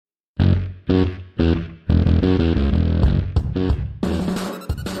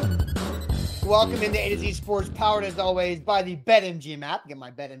welcome into A to Z Sports, powered as always by the BetMGM app. Get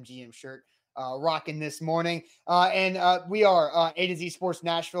my BetMGM shirt rocking this morning. We are A to Z Sports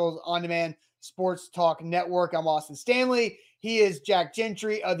Nashville's on-demand sports talk network. I'm Austin Stanley. He is Jack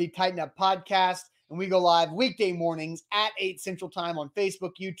Gentry of the Tighten Up podcast, and we go live weekday mornings at 8 Central Time on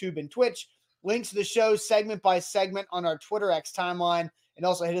Facebook, YouTube, and Twitch. Links to the show segment by segment on our Twitter X timeline, and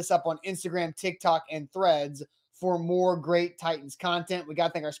also hit us up on Instagram, TikTok, and Threads for more great Titans content. We got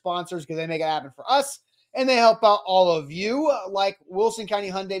to thank our sponsors because they make it happen for us, and they help out all of you, like Wilson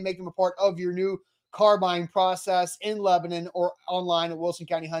County Hyundai, make them a part of your new car buying process in Lebanon or online at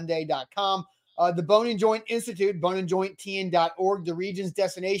wilsoncountyhyundai.com. The Bone and Joint Institute, boneandjointtn.org, the region's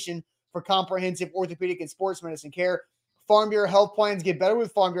destination for comprehensive orthopedic and sports medicine care. Farm Bureau Health Plans, get better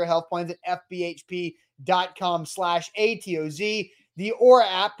with Farm Bureau Health Plans at fbhp.com/ATOZ. The Aura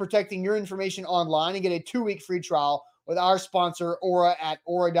app, protecting your information online, and get a 2-week free trial with our sponsor, Aura, at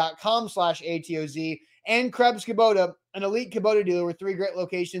aura.com/ATOZ. And Krebs Kubota, an elite Kubota dealer with 3 great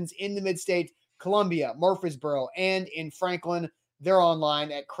locations in the mid-state, Columbia, Murfreesboro, and in Franklin. They're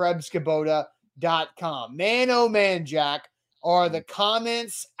online at KrebsKubota.com. Man, oh man, Jack, are the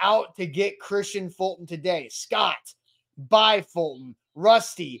comments out to get Kristian Fulton today? Scott, bye Fulton.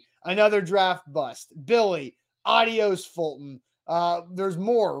 Rusty, another draft bust. Billy, adios Fulton. There's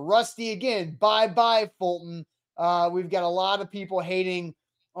more. Rusty again. Bye Fulton. We've got a lot of people hating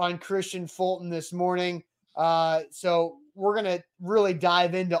on Kristian Fulton this morning. So we're going to really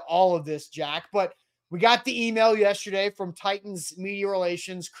dive into all of this, Jack. But we got the email yesterday from Titans Media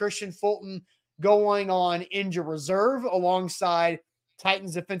Relations. Kristian Fulton going on injured reserve alongside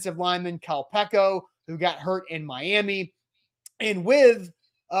Titans defensive lineman Kyle Pecco, who got hurt in Miami. And with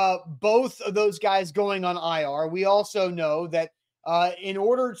both of those guys going on IR, we also know that in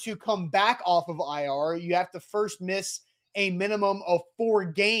order to come back off of IR, you have to first miss a minimum of 4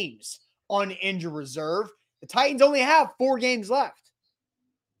 games on injured reserve. The Titans only have 4 games left.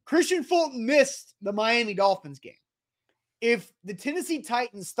 Kristian Fulton missed the Miami Dolphins game. If the Tennessee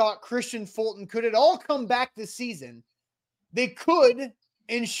Titans thought Kristian Fulton could at all come back this season, they could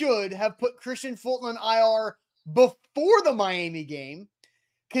and should have put Kristian Fulton on IR before the Miami game,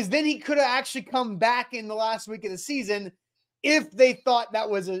 because then he could have actually come back in the last week of the season if they thought that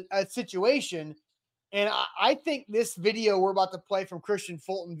was a situation. And I think this video we're about to play from Kristian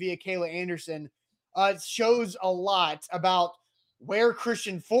Fulton via Kayla Anderson shows a lot about where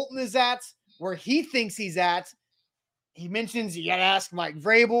Kristian Fulton is at, where he thinks he's at. He mentions you got to ask Mike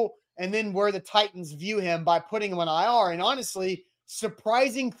Vrabel, and then where the Titans view him by putting him on IR. And honestly,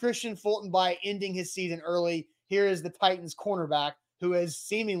 surprising Kristian Fulton by ending his season early. Here is the Titans cornerback, who has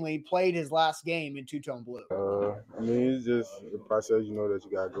seemingly played his last game in two-tone blue. I mean, it's just the process, you know, that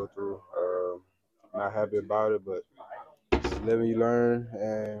you got to go through. Not happy about it, but just live and you learn,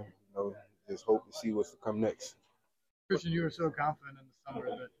 and, you know, just hope to see what's to come next. Kristian, you were so confident in the summer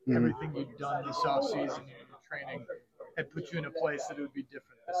that everything you'd done this offseason, your training, had put you in a place that it would be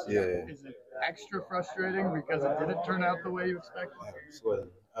different this year. Yeah. Is it extra frustrating because it didn't turn out the way you expected?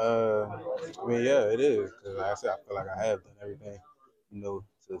 I mean, yeah, it is. Because like I said, I feel like I have done everything, you know,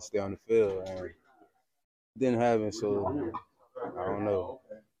 to stay on the field. And it didn't happen, so I don't know.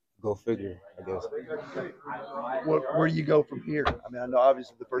 Go figure, I guess. Where do you go from here? I mean, I know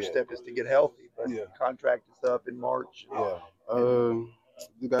obviously the first step is to get healthy, but the contract is up in March. Yeah.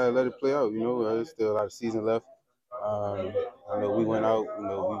 You got to let it play out, you know. There's still a lot of season left. I know we went out, you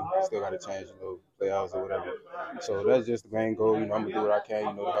know, we still got to change, you know, playoffs or whatever. So that's just the main goal. You know, I'm going to do what I can,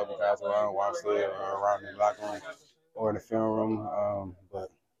 you know, to help the guys around while I'm still around in the locker room or in the film room. But,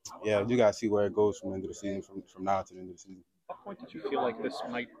 yeah, you got to see where it goes from the end of the season, from now to the end of the season. At what point did you feel like this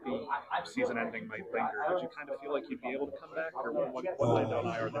might be season ending, might linger? Did you kind of feel like you'd be able to come back, or what landed on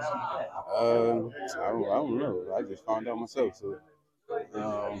IR this season? I don't know. I just found out myself. So, like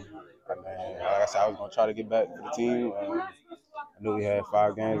I said, I was gonna try to get back to the team. I knew we had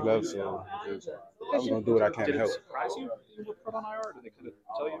 5 games left, so I was gonna do what I can to help. Did it surprise you you were put on IR? Did they kind of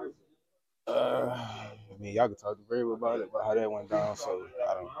tell you? I mean, y'all can talk to Vrabel about it, but how that went down. So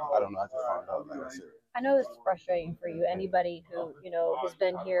I don't know. I just found out, like I said. I know this is frustrating for you. Anybody who, you know, has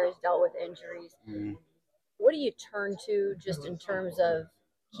been here, has dealt with injuries. Mm-hmm. What do you turn to just in terms of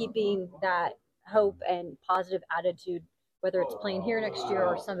keeping that hope and positive attitude, whether it's playing here next year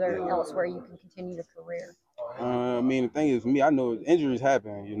or somewhere else where you can continue your career? I mean, the thing is, for me, I know injuries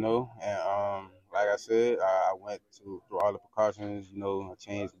happen, you know, and like I said, I went through all the precautions, you know, I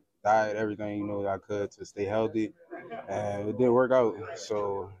changed diet, everything, you know, that I could to stay healthy, and it didn't work out.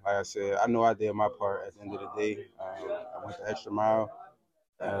 So, like I said, I know I did my part at the end of the day. I went the extra mile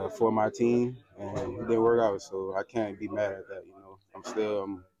for my team, and it didn't work out. So I can't be mad at that, you know. I'm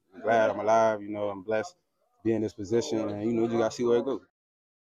glad I'm alive. You know, I'm blessed to be in this position, and you know, you gotta see where it goes.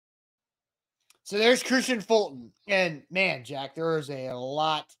 So there's Kristian Fulton, and man, Jack, there is a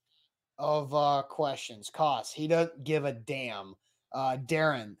lot of questions. Cost, he doesn't give a damn.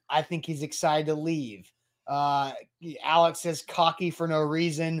 Darren, I think he's excited to leave. Alex says cocky for no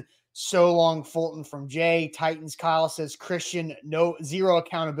reason. So long, Fulton from Jay. Titans Kyle says Kristian, no, zero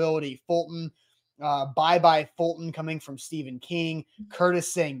accountability. Fulton, bye Fulton, coming from Stephen King.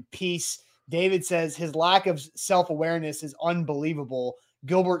 Curtis saying peace. David says his lack of self-awareness is unbelievable.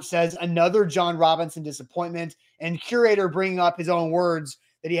 Gilbert says another John Robinson disappointment. And Curator bringing up his own words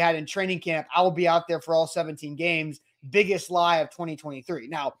that he had in training camp. I will be out there for all 17 games. Biggest lie of 2023.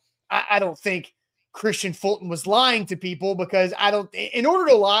 Now, I don't think Kristian Fulton was lying to people, because in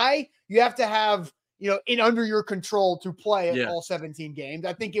order to lie, you have to have, it under your control to play all 17 games.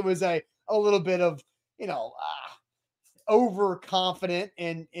 I think it was a little bit of, overconfident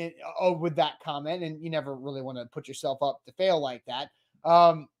and with that comment, and you never really want to put yourself up to fail like that.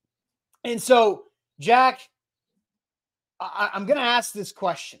 And so, Jack, I'm going to ask this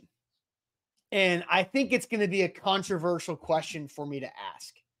question, and I think it's going to be a controversial question for me to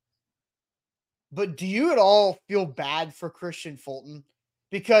ask. But do you at all feel bad for Kristian Fulton?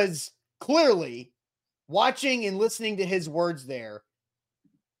 Because clearly, watching and listening to his words there,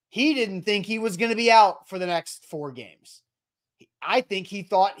 he didn't think he was going to be out for the next 4 games. I think he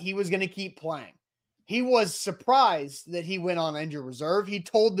thought he was going to keep playing. He was surprised that he went on injured reserve. He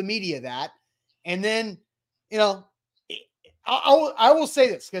told the media that. And then, I will say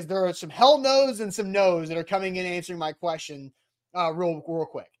this, because there are some hell no's and some no's that are coming in answering my question real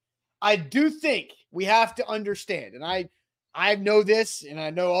quick. I do think we have to understand, and I know this, and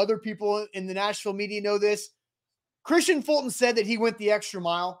I know other people in the Nashville media know this. Kristian Fulton said that he went the extra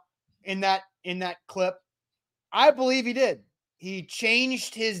mile in that clip. I believe he did. He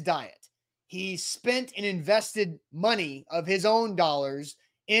changed his diet. He spent and invested money of his own dollars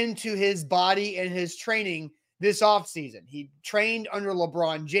into his body and his training this offseason. He trained under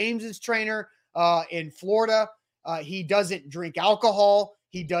LeBron James's trainer in Florida. He doesn't drink alcohol.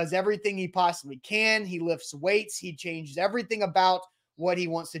 He does everything he possibly can. He lifts weights. He changes everything about what he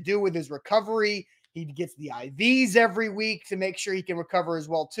wants to do with his recovery. He gets the IVs every week to make sure he can recover as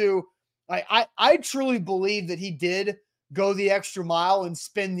well, too. I truly believe that he did go the extra mile and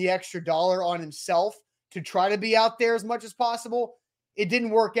spend the extra dollar on himself to try to be out there as much as possible. It didn't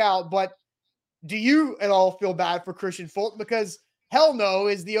work out, but do you at all feel bad for Kristian Fulton? Because hell no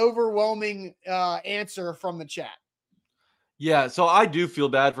is the overwhelming answer from the chat. Yeah, so I do feel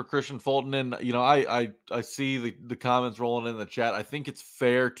bad for Kristian Fulton, and I see the comments rolling in the chat. I think it's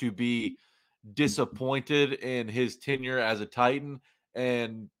fair to be disappointed in his tenure as a Titan,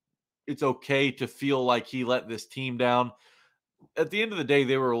 and it's okay to feel like he let this team down. At the end of the day,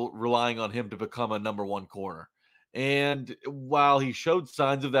 they were relying on him to become a number 1 corner. And while he showed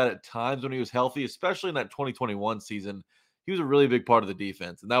signs of that at times when he was healthy, especially in that 2021 season, he was a really big part of the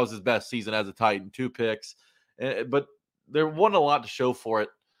defense. And that was his best season as a Titan, 2 picks. But there wasn't a lot to show for it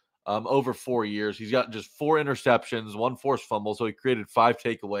over 4 years. He's got just 4 interceptions, 1 forced fumble, so he created 5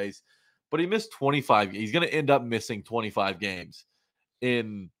 takeaways. But he missed 25. He's going to end up missing 25 games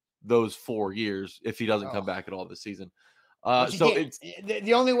in those 4 years if he doesn't come back at all this season. So it's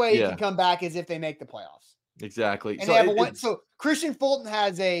the only way he can come back is if they make the playoffs. Exactly. And so so Kristian Fulton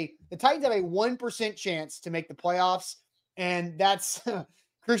has the Titans have a 1% chance to make the playoffs, and that's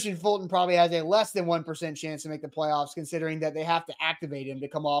Kristian Fulton probably has a less than 1% chance to make the playoffs, considering that they have to activate him to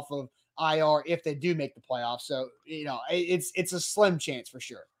come off of IR if they do make the playoffs. So it's a slim chance for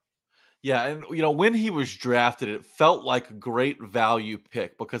sure. Yeah, and when he was drafted, it felt like a great value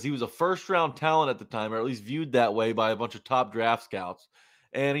pick because he was a first-round talent at the time, or at least viewed that way by a bunch of top draft scouts.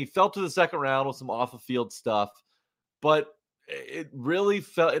 And he fell to the second round with some off-the-field stuff, but it really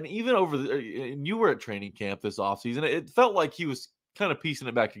felt, and even and you were at training camp this offseason, it felt like he was kind of piecing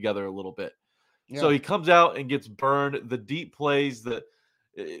it back together a little bit. Yeah. So he comes out and gets burned. The deep plays, the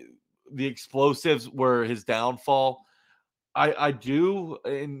explosives were his downfall. I do,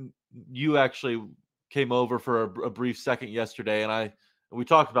 and you actually came over for a brief second yesterday, and we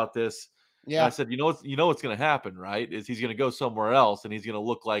talked about this. Yeah, I said, what's going to happen, right? Is he's going to go somewhere else, and he's going to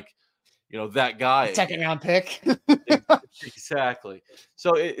look like, that guy. Second round pick. Exactly.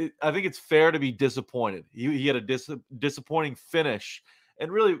 So I think it's fair to be disappointed. He had a disappointing finish,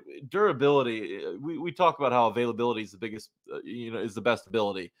 and really durability. We talk about how availability is the biggest, is the best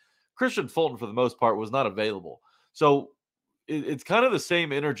ability. Kristian Fulton, for the most part, was not available. So it's kind of the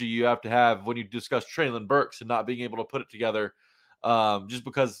same energy you have to have when you discuss Traylon Burks and not being able to put it together. Just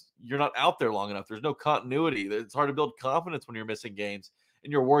because you're not out there long enough. There's no continuity. It's hard to build confidence when you're missing games.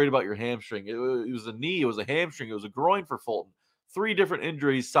 and you're worried about your hamstring. It was a knee, it was a hamstring, it was a groin for Fulton. 3 different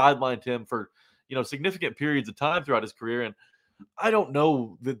injuries sidelined him for, significant periods of time throughout his career. And I don't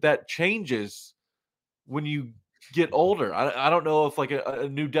know that changes when you get older. I don't know if like a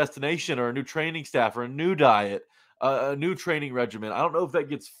new destination or a new training staff or a new diet, a new training regimen, I don't know if that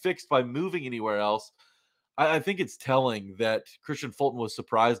gets fixed by moving anywhere else. I think it's telling that Kristian Fulton was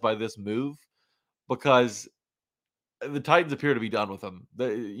surprised by this move because the Titans appear to be done with him.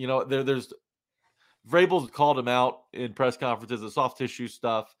 There's Vrabel's called him out in press conferences, the soft tissue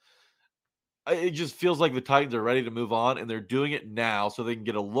stuff. It just feels like the Titans are ready to move on, and they're doing it now so they can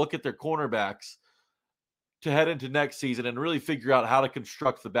get a look at their cornerbacks to head into next season and really figure out how to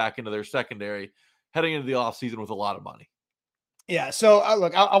construct the back end of their secondary heading into the offseason with a lot of money. Yeah. So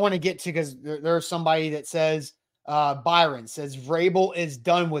look, I want to get to, because there's somebody that says, Byron says Vrabel is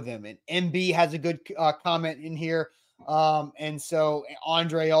done with him, and MB has a good comment in here. And so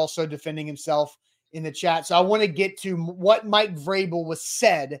Andre also defending himself in the chat. So I want to get to what Mike Vrabel was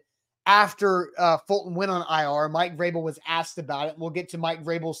said after Fulton went on IR. Mike Vrabel was asked about it. We'll get to Mike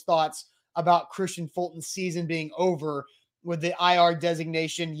Vrabel's thoughts about Kristian Fulton's season being over with the IR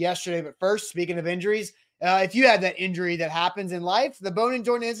designation yesterday. But first, speaking of injuries, if you have that injury that happens in life, the Bone and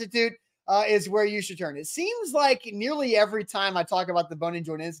Joint Institute is where you should turn. It seems like nearly every time I talk about the Bone and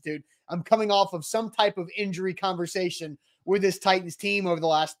Joint Institute, I'm coming off of some type of injury conversation with this Titans team over the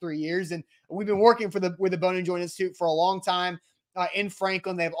last 3 years. And we've been working with the Bone and Joint Institute for a long time in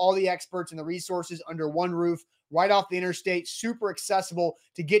Franklin. They have all the experts and the resources under one roof, right off the interstate, super accessible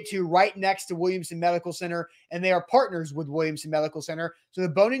to get to, right next to Williamson Medical Center. And they are partners with Williamson Medical Center. So the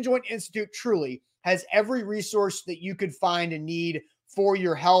Bone and Joint Institute truly has every resource that you could find and need for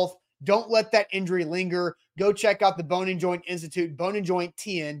your health. Don't let that injury linger. Go check out the Bone and Joint Institute,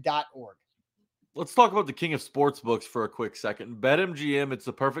 boneandjointtn.org. Let's talk about the king of sportsbooks for a quick second. BetMGM, it's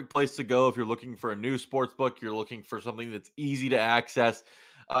the perfect place to go if you're looking for a new sportsbook, you're looking for something that's easy to access.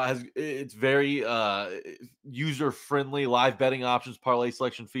 It's very user-friendly, live betting options, parlay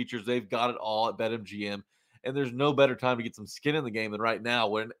selection features. They've got it all at BetMGM. And there's no better time to get some skin in the game than right now,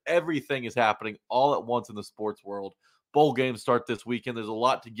 when everything is happening all at once in the sports world. Bowl games start this weekend. There's a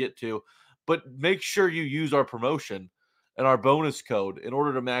lot to get to. But make sure you use our promotion and our bonus code in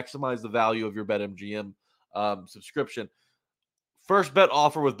order to maximize the value of your BetMGM subscription. First bet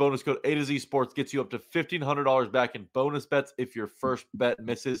offer with bonus code A to Z Sports gets you up to $1,500 back in bonus bets if your first bet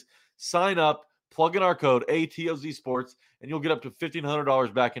misses. Sign up, plug in our code ATOZ Sports, and you'll get up to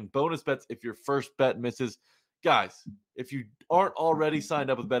 $1,500 back in bonus bets if your first bet misses. Guys, if you aren't already signed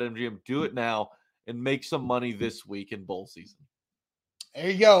up with BetMGM, do it now and make some money this week in bowl season. There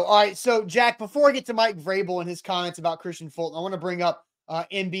you go. All right. So, Jack, before I get to Mike Vrabel and his comments about Kristian Fulton, I want to bring up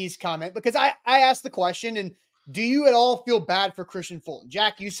MB's comment, because I asked the question, and do you at all feel bad for Kristian Fulton?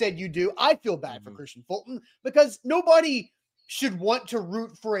 Jack, you said you do. I feel bad for Kristian Fulton, because nobody should want to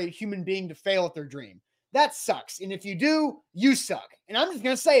root for a human being to fail at their dream. That sucks. And if you do, you suck. And I'm just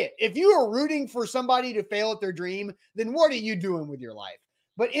going to say it. If you are rooting for somebody to fail at their dream, then what are you doing with your life?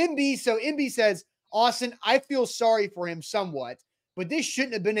 But MB says, Austin, I feel sorry for him somewhat, but this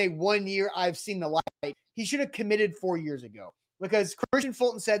shouldn't have been a 1 year I've seen the light. He should have committed 4 years ago, because Kristian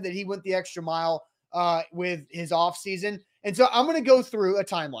Fulton said that he went the extra mile with his offseason. And so I'm going to go through a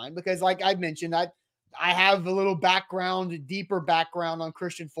timeline, because like I mentioned, I have a little deeper background on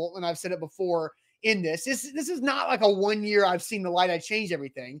Kristian Fulton. I've said it before in this. This is not like a 1 year I've seen the light, I changed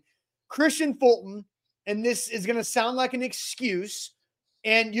everything. Kristian Fulton, and this is going to sound like an excuse,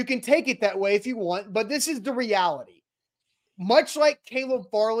 and you can take it that way if you want, but this is the reality. Much like Caleb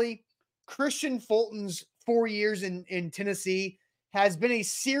Farley, Kristian Fulton's 4 years in Tennessee has been a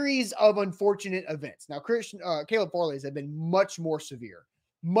series of unfortunate events. Now, Caleb Farley's have been much more severe,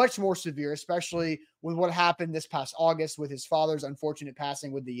 especially with what happened this past August with his father's unfortunate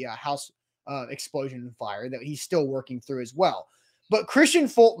passing with the house explosion and fire that he's still working through as well. But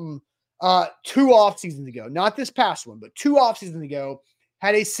Kristian Fulton, 2 off seasons ago, not this past one, but 2 off seasons ago,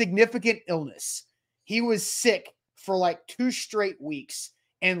 had a significant illness. He was sick for like 2 straight weeks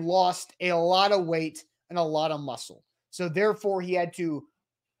and lost a lot of weight and a lot of muscle. So therefore, he had to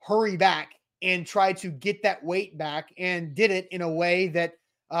hurry back and try to get that weight back, and did it in a way that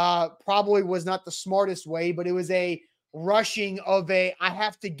probably was not the smartest way, but it was a rushing of I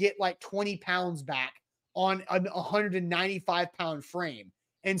have to get like 20 pounds back on a 195-pound frame.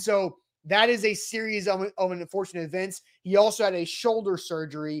 And so that is a series of unfortunate events. He also had a shoulder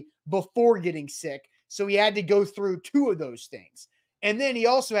surgery before getting sick, so he had to go through 2 of those things. And then he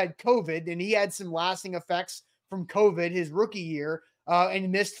also had COVID, and he had some lasting effects from COVID his rookie year,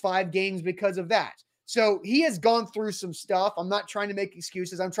 and missed 5 games because of that. So he has gone through some stuff. I'm not trying to make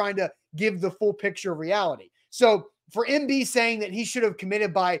excuses. I'm trying to give the full picture of reality. So for MB saying that he should have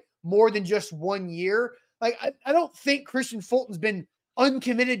committed by more than just 1 year, like I don't think Kristian Fulton's been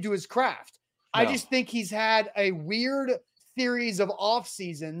uncommitted to his craft. No. I just think he's had a weird series of off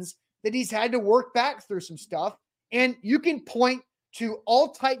seasons that he's had to work back through some stuff. And you can point to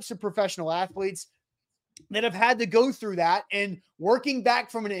all types of professional athletes that have had to go through that, and working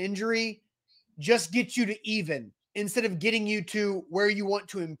back from an injury just gets you to even instead of getting you to where you want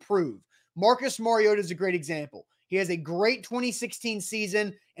to improve. Marcus Mariota is a great example. He has a great 2016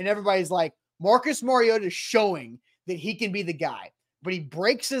 season, and everybody's like, Marcus Mariota is showing that he can be the guy. But he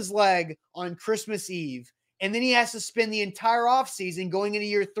breaks his leg on Christmas Eve, and then he has to spend the entire offseason going into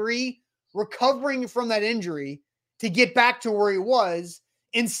year 3 recovering from that injury to get back to where he was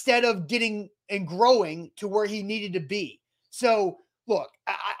instead of getting and growing to where he needed to be. So, look,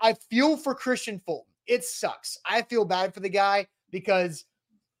 I feel for Kristian Fulton. It sucks. I feel bad for the guy because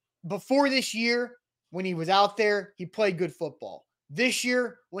before this year, when he was out there, he played good football. This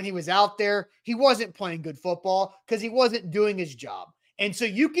year, when he was out there, he wasn't playing good football because he wasn't doing his job. And so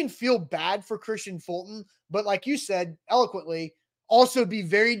you can feel bad for Kristian Fulton, but like you said eloquently, also be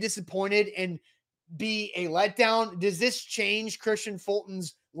very disappointed and be a letdown. Does this change Kristian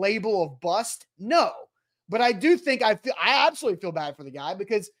Fulton's label of bust? No. But I do think I absolutely feel bad for the guy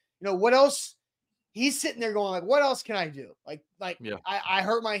because, you know, what else? He's sitting there going like, what else can I do? Yeah. I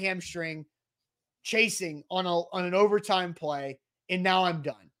hurt my hamstring chasing on an overtime play, and now I'm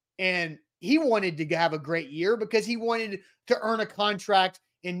done. And he wanted to have a great year because he wanted to earn a contract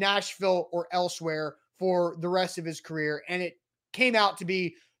in Nashville or elsewhere for the rest of his career. And it came out to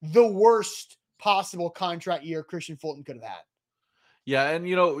be the worst possible contract year Kristian Fulton could have had. Yeah, and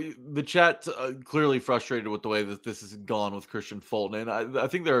you know, the chat clearly frustrated with the way that this has gone with Kristian Fulton, and I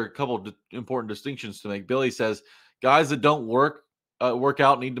think there are a couple of important distinctions to make. Billy says guys that don't work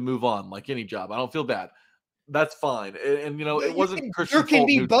out need to move on, like any job. I don't feel bad. That's fine, and you know, it wasn't Kristian Fulton. There can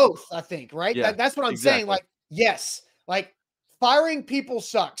be both, I think, right? Yeah, that's what I'm saying. Like, yes, like firing people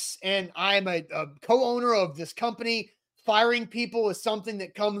sucks, and I'm a co-owner of this company. Firing people is something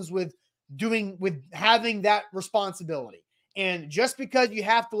that comes with having that responsibility. And just because you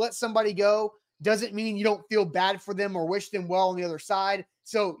have to let somebody go doesn't mean you don't feel bad for them or wish them well on the other side.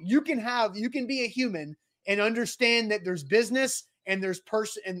 So you can be a human and understand that there's business and there's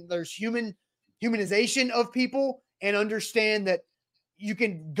humanization of people, and understand that you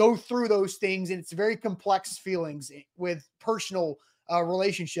can go through those things. And it's very complex feelings with personal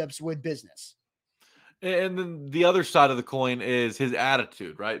relationships with business. And then the other side of the coin is his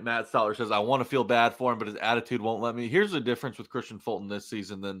attitude, right? Matt Stoller says, I want to feel bad for him, but his attitude won't let me. Here's the difference with Kristian Fulton this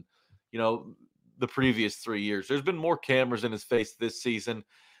season than, you know, the previous 3 years. There's been more cameras in his face this season.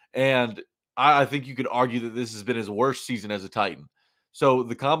 And I think you could argue that this has been his worst season as a Titan. So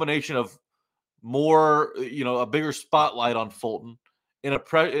the combination of more, you know, a bigger spotlight on Fulton in a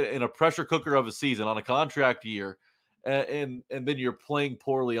pressure cooker of a season on a contract year, and then you're playing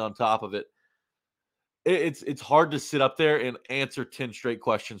poorly on top of it. It's hard to sit up there and answer 10 straight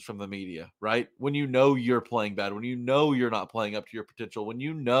questions from the media, right? When you know you're playing bad, when you know you're not playing up to your potential, when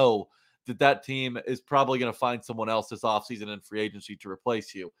you know that team is probably going to find someone else this offseason in free agency to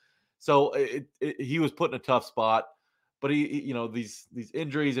replace you. So he was put in a tough spot, but he you know, these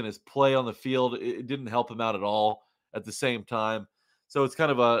injuries and his play on the field, it didn't help him out at all at the same time. So it's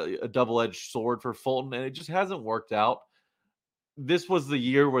kind of a double-edged sword for Fulton, and it just hasn't worked out. This was the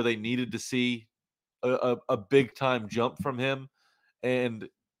year where they needed to see a big time jump from him, and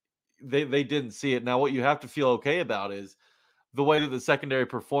they didn't see it. Now, what you have to feel okay about is the way that the secondary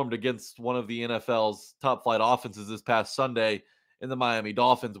performed against one of the NFL's top flight offenses this past Sunday in the Miami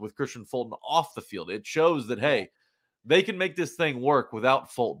Dolphins with Kristian Fulton off the field. It shows that, hey, they can make this thing work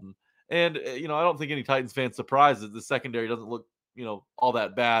without Fulton. And, you know, I don't think any Titans fans surprised that the secondary doesn't look, you know, all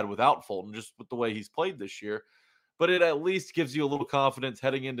that bad without Fulton, just with the way he's played this year. But it at least gives you a little confidence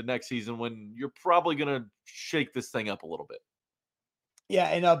heading into next season when you're probably going to shake this thing up a little bit. Yeah,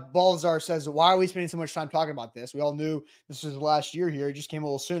 and Balzar says, why are we spending so much time talking about this? We all knew this was the last year here. It just came a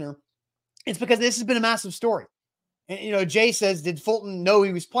little sooner. It's because this has been a massive story. And, you know, Jay says, did Fulton know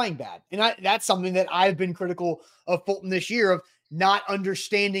he was playing bad? And that's something that I've been critical of Fulton this year, of not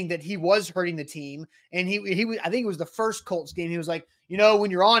understanding that he was hurting the team. And he I think it was the first Colts game. He was like, you know, when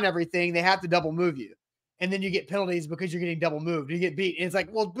you're on everything, they have to double move you. And then you get penalties because you're getting double moved. You get beat. And it's like,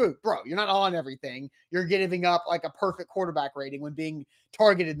 well, bro, you're not on everything. You're giving up like a perfect quarterback rating when being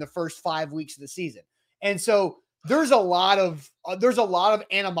targeted in the first 5 weeks of the season. And so there's a lot of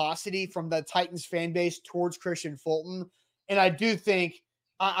animosity from the Titans fan base towards Kristian Fulton. And I do think,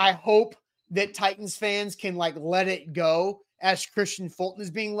 I hope that Titans fans can like let it go as Kristian Fulton is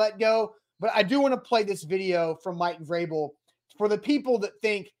being let go. But I do want to play this video from Mike Vrabel for the people that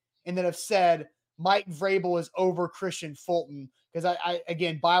think and that have said Mike Vrabel is over Kristian Fulton. Because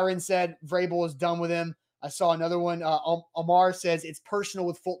again, Byron said Vrabel is done with him. I saw another one. Amar says it's personal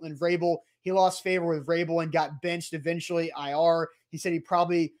with Fulton and Vrabel. He lost favor with Vrabel and got benched eventually, IR. He said he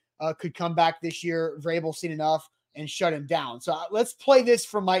probably could come back this year. Vrabel seen enough and shut him down. So let's play this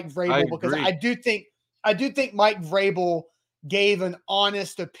from Mike Vrabel because I do think Mike Vrabel gave an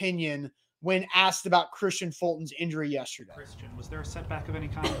honest opinion when asked about Kristian Fulton's injury yesterday. Kristian, was there a setback of any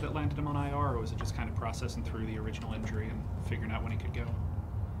kind that landed him on IR, or was it just kind of processing through the original injury and figuring out when he could go?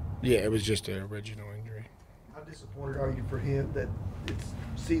 Yeah, it was just an original injury. How disappointed are you for him that it's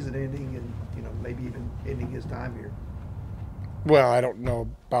season ending and, you know, maybe even ending his time here? Well, I don't know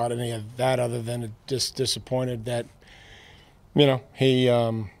about any of that other than just disappointed that, you know, he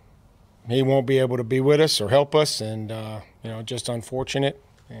won't be able to be with us or help us, and you know, just unfortunate.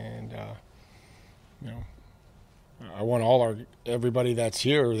 And you know, I want everybody that's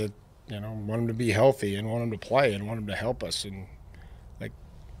here that, you know, want him to be healthy and want him to play and want him to help us, and like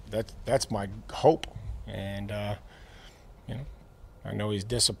that's my hope. And you know, I know he's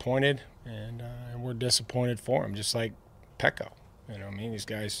disappointed, and we're disappointed for him, just like Pecco. You know what I mean? These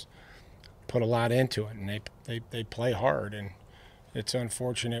guys put a lot into it, and they play hard, and it's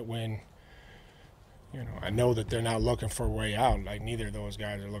unfortunate when, you know, I know that they're not looking for a way out. Like, neither of those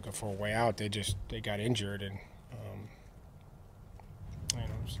guys are looking for a way out. They got injured, and you know,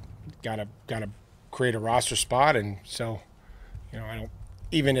 gotta create a roster spot. And so, you know,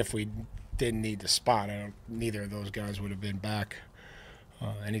 even if we didn't need the spot, neither of those guys would have been back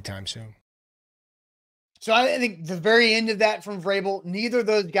anytime soon. So I think the very end of that from Vrabel, neither of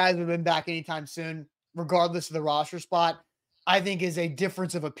those guys would have been back anytime soon, regardless of the roster spot, I think is a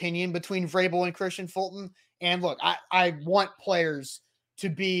difference of opinion between Vrabel and Kristian Fulton. And look, I want players to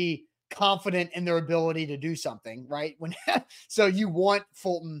be confident in their ability to do something, right? So you want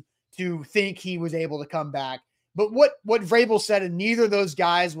Fulton to think he was able to come back. But what Vrabel said, and neither of those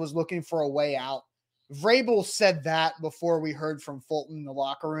guys was looking for a way out. Vrabel said that before we heard from Fulton in the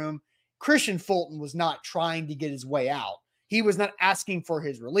locker room. Kristian Fulton was not trying to get his way out. He was not asking for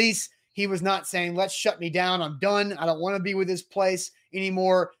his release. He was not saying, let's shut me down. I'm done. I don't want to be with this place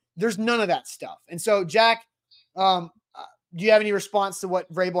anymore. There's none of that stuff. And so, Jack, do you have any response to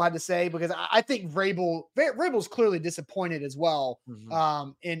what Vrabel had to say? Because I think Vrabel's clearly disappointed as well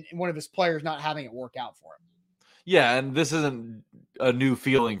in one of his players not having it work out for him. Yeah, and this isn't a new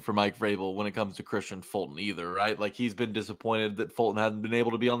feeling for Mike Vrabel when it comes to Kristian Fulton either, right? Like, he's been disappointed that Fulton hasn't been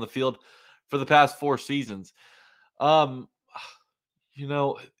able to be on the field for the past 4 seasons. You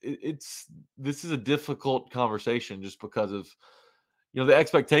know, this is a difficult conversation just because of, you know, the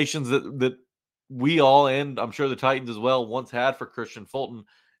expectations that we all, and I'm sure the Titans as well, once had for Kristian Fulton,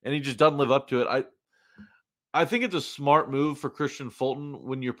 and he just doesn't live up to it. I think it's a smart move for Kristian Fulton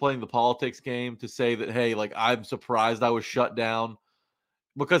when you're playing the politics game to say that, hey, like, I'm surprised I was shut down,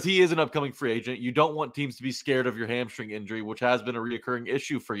 because he is an upcoming free agent. You don't want teams to be scared of your hamstring injury, which has been a reoccurring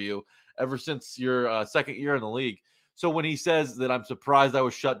issue for you ever since your second year in the league. So when he says that I'm surprised I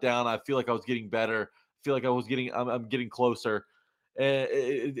was shut down, I feel like I was getting better. I feel like I'm getting closer.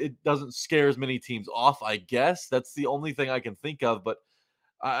 It doesn't scare as many teams off, I guess. That's the only thing I can think of. But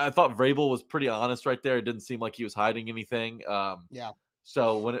I thought Vrabel was pretty honest right there. It didn't seem like he was hiding anything. Yeah.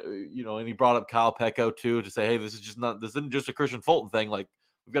 So when and he brought up Kyle Pecco too, to say, hey, this isn't just a Kristian Fulton thing. Like,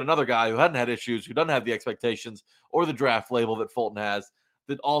 we've got another guy who hadn't had issues, who doesn't have the expectations or the draft label that Fulton has,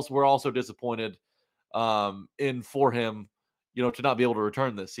 that we're also disappointed in for him, you know, to not be able to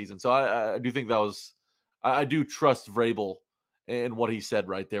return this season. So I do think I do trust Vrabel and what he said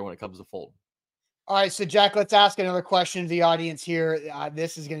right there when it comes to Fulton. All right, so Jack, let's ask another question to the audience here.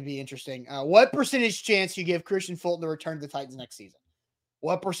 This is going to be interesting. What percentage chance do you give Kristian Fulton to return to the Titans next season?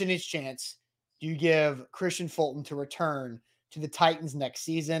 What percentage chance do you give Kristian Fulton to return to the Titans next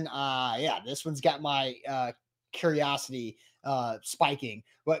season? Yeah, this one's got my curiosity spiking.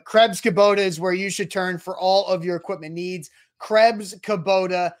 But Krebs Kubota is where you should turn for all of your equipment needs.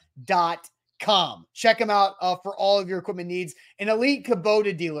 KrebsKubota.com. Check them out for all of your equipment needs. An elite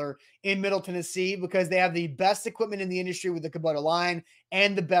Kubota dealer in Middle Tennessee, because they have the best equipment in the industry with the Kubota line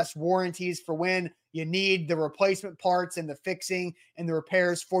and the best warranties for when you need the replacement parts and the fixing and the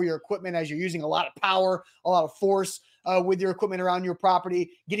repairs for your equipment as you're using a lot of power, a lot of force with your equipment around your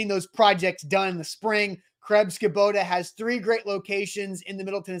property, getting those projects done in the spring. Krebs Kubota has 3 great locations in the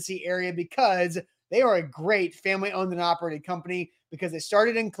Middle Tennessee area because they are a great family-owned and operated company, because they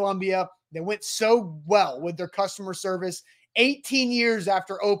started in Columbia. They went so well with their customer service 18 years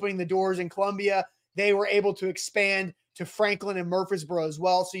after opening the doors in Columbia, they were able to expand to Franklin and Murfreesboro as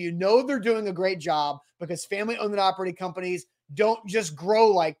well. So you know they're doing a great job, because family-owned and operated companies don't just grow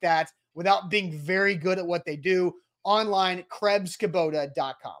like that without being very good at what they do. Online,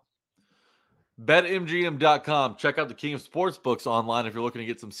 KrebsKubota.com. BetMGM.com. Check out the King of Sportsbooks online if you're looking to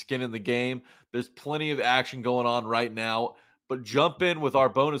get some skin in the game. There's plenty of action going on right now. But jump in with our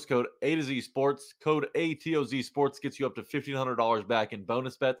bonus code A to Z Sports. Code ATOZ Sports gets you up to $1,500 back in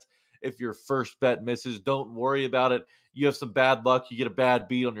bonus bets. If your first bet misses, don't worry about it. You have some bad luck. You get a bad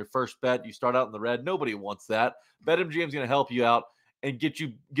beat on your first bet. You start out in the red. Nobody wants that. BetMGM is going to help you out and get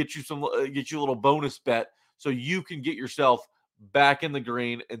you a little bonus bet so you can get yourself back in the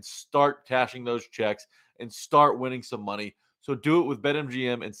green and start cashing those checks and start winning some money. So do it with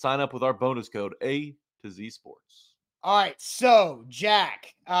BetMGM and sign up with our bonus code A to Z Sports. All right, so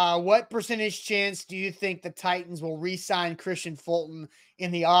Jack, what percentage chance do you think the Titans will re-sign Kristian Fulton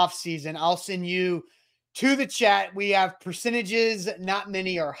in the offseason? I'll send you to the chat. We have percentages. Not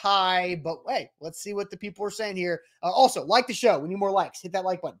many are high, but hey, let's see what the people are saying here. Also, like the show. We need more likes. Hit that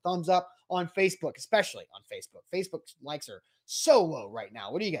like button. Thumbs up on Facebook, especially on Facebook. Facebook's likes are so low right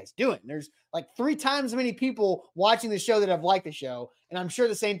now. What are you guys doing? There's like 3 times as many people watching the show that have liked the show. And I'm sure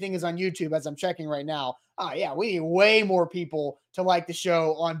the same thing is on YouTube as I'm checking right now. Yeah, we need way more people to like the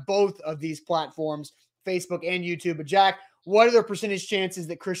show on both of these platforms, Facebook and YouTube. But Jack, what are the percentage chances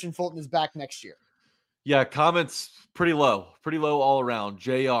that Kristian Fulton is back next year? Yeah, comments pretty low all around.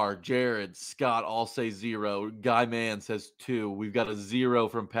 JR, Jared, Scott all say 0. Guy Mann says 2. We've got a 0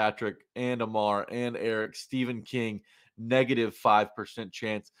 from Patrick and Amar and Eric. Stephen King, -5%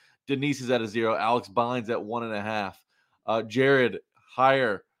 chance. Denise is at a 0. Alex Bynes at 1.5. Jared,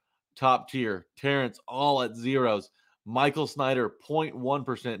 higher, top tier. Terrence, all at 0s. Michael Snyder,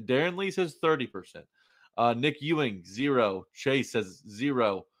 0.1%. Darren Lee says 30%. Nick Ewing, 0. Chase says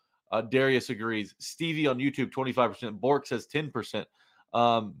 0. Darius agrees. Stevie on YouTube, 25%. Bork says 10%.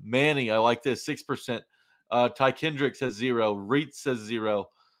 Manny, I like this, 6%. Ty Kendrick says 0. Reed says 0.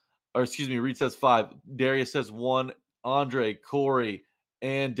 Or excuse me, Reed says 5. Darius says 1. Andre, Corey,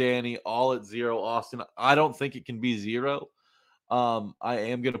 and Danny all at 0. Austin, I don't think it can be 0. I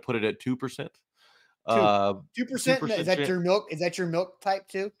am going to put it at 2%. 2%? Is that your milk? Is that your milk type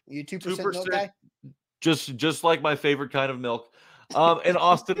too? Are you 2% milk guy? Just like my favorite kind of milk. And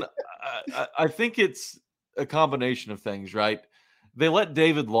Austin, I think it's a combination of things, right? They let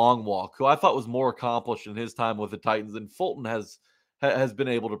David Long walk, who I thought was more accomplished in his time with the Titans than Fulton has been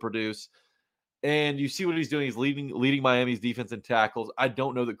able to produce. And you see what he's doing. He's leading Miami's defense in tackles. I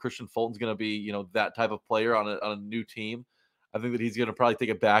don't know that Kristian Fulton's going to be, that type of player on a new team. I think that he's going to probably take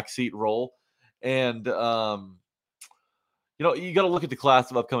a backseat role. And, you got to look at the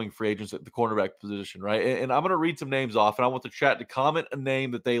class of upcoming free agents at the cornerback position, right? And I'm going to read some names off, and I want the chat to comment a name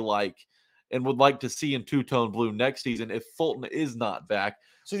that they like and would like to see in two-tone blue next season if Fulton is not back.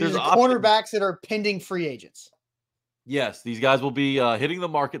 So there's cornerbacks that are pending free agents. Yes, these guys will be hitting the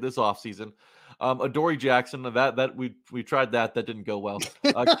market this offseason. Adoree Jackson, that we tried that didn't go well.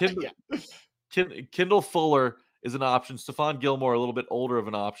 Kendall Fuller is an option. Stephon Gilmore, a little bit older of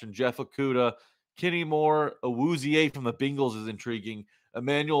an option. Jeff Okudah, Kenny Moore, Awuzie from the Bengals is intriguing.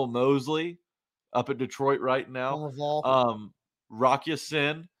 Emmanuel Mosley up at Detroit right now. Rock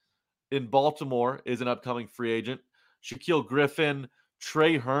Ya-Sin in Baltimore is an upcoming free agent. Shaquille Griffin,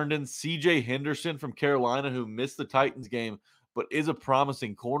 Trey Herndon, CJ Henderson from Carolina, who missed the Titans game but is a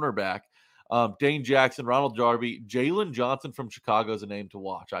promising cornerback. Dane Jackson, Ronald Darby, Jalen Johnson from Chicago is a name to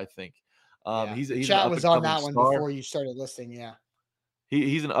watch, I think. He's chat was on that one star. before you started listing. Yeah.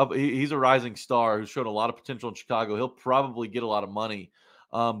 He's a rising star who's shown a lot of potential in Chicago. He'll probably get a lot of money.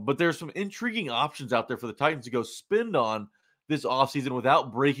 But there's some intriguing options out there for the Titans to go spend on this offseason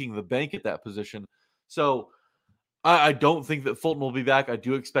without breaking the bank at that position. So I don't think that Fulton will be back. I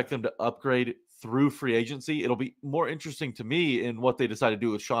do expect them to upgrade through free agency. It'll be more interesting to me in what they decide to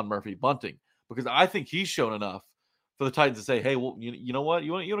do with Sean Murphy-Bunting, because I think he's shown enough for the Titans to say, hey, well, you know what?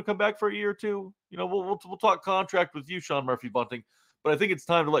 You want to come back for a year or two? We'll talk contract with you, Sean Murphy-Bunting. But I think it's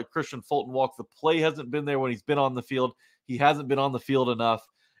time to let Kristian Fulton walk. The play hasn't been there when he's been on the field. He hasn't been on the field enough.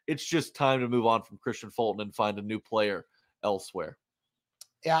 It's just time to move on from Kristian Fulton and find a new player elsewhere.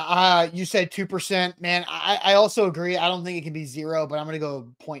 Yeah, you said 2%. Man, I also agree. I don't think it can be 0, but I'm going to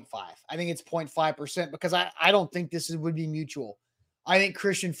go 0.5. I think it's 0.5% because I don't think this would be mutual. I think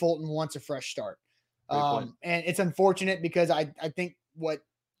Kristian Fulton wants a fresh start. And it's unfortunate because I think what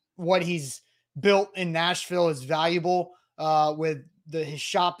he's built in Nashville is valuable with his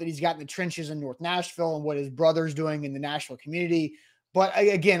shop that he's got in the trenches in North Nashville and what his brother's doing in the Nashville community. But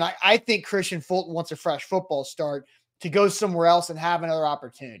again, I think Kristian Fulton wants a fresh football start. to go somewhere else and have another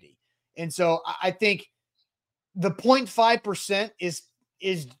opportunity. And so I think the 0.5% is,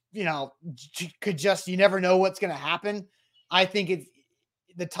 you know, could just, you never know what's going to happen. I think it's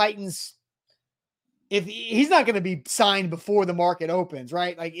the Titans, if he's not going to be signed before the market opens,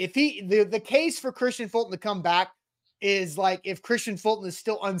 right? Like if the case for Kristian Fulton to come back is like if Kristian Fulton is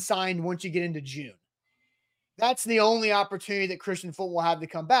still unsigned once you get into June. That's the only opportunity that Kristian Fulton will have to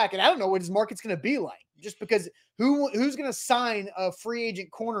come back. And I don't know what his market's going to be like, just because who's going to sign a free agent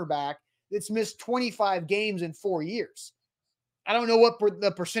cornerback that's missed 25 games in 4 years? I don't know what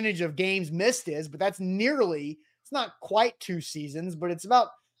the percentage of games missed is, but that's nearly, it's not quite 2 seasons, but it's about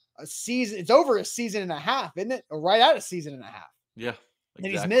a season. It's over a season and a half, isn't it? Or right at a season and a half. Yeah. Exactly.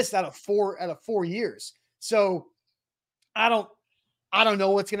 And he's missed out of 4 years. So I don't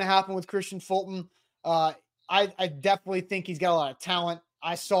know what's going to happen with Kristian Fulton. I definitely think he's got a lot of talent.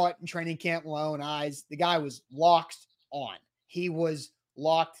 I saw it in training camp with my own eyes. The guy was locked on. He was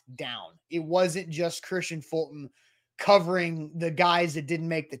locked down. It wasn't just Kristian Fulton covering the guys that didn't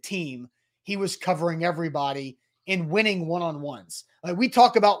make the team. He was covering everybody and winning one-on-ones. Like we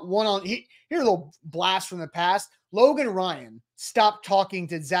talk about here's a little blast from the past. Logan Ryan stopped talking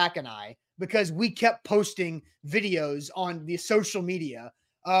to Zach and I because we kept posting videos on the social media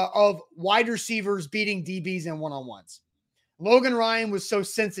of wide receivers beating DBs in one-on-ones. Logan Ryan was so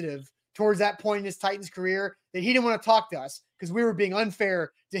sensitive towards that point in his Titans career that he didn't want to talk to us because we were being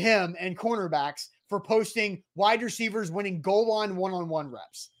unfair to him and cornerbacks for posting wide receivers winning goal line one-on-one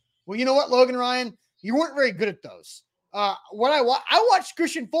reps. Well, you know what, Logan Ryan? You weren't very good at those. I watched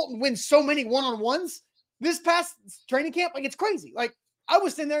Kristian Fulton win so many one-on-ones this past training camp. Like, it's crazy. Like, I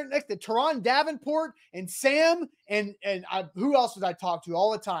was sitting there next to Teron Davenport and Sam and who else was I talk to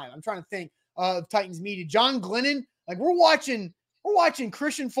all the time? I'm trying to think of Titans media. John Glennon. Like we're watching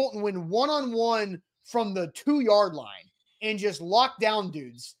Kristian Fulton win one-on-one from the 2-yard line and just lock down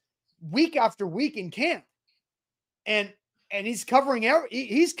dudes week after week in camp. And he's covering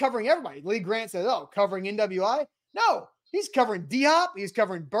everybody. Lee Grant said, "Oh, covering NWI?" No, he's covering D-Hop. He's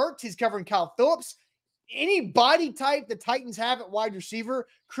covering Burks. He's covering Kyle Phillips. Any body type the Titans have at wide receiver,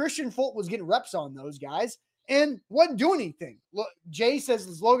 Kristian Fulton was getting reps on those guys and wasn't doing anything. Look, Jay says,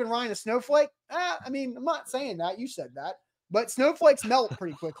 is Logan Ryan a snowflake? I mean, I'm not saying that. You said that. But snowflakes melt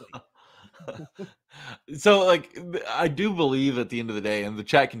pretty quickly. So, like, I do believe at the end of the day, and the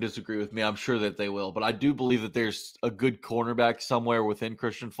chat can disagree with me, I'm sure that they will, but I do believe that there's a good cornerback somewhere within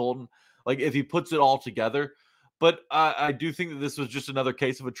Kristian Fulton. Like, if he puts it all together. But I do think that this was just another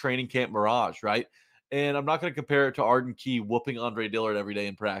case of a training camp mirage, right? And I'm not going to compare it to Arden Key whooping Andre Dillard every day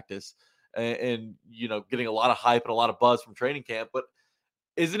in practice and, you know, getting a lot of hype and a lot of buzz from training camp. But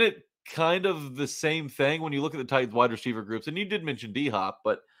isn't it kind of the same thing when you look at the Titans wide receiver groups? And you did mention D-Hop,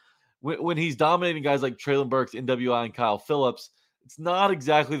 but when he's dominating guys like Traylon Burks, NWI, and Kyle Phillips, it's not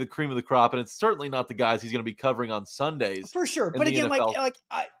exactly the cream of the crop. And it's certainly not the guys he's going to be covering on Sundays. For sure. But again,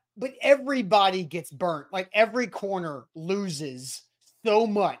 but everybody gets burnt. Like every corner loses so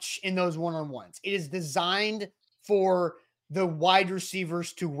much in those one-on-ones. It is designed for the wide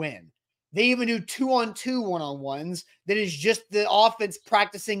receivers to win. They even do 2-on-2 one-on-ones that is just the offense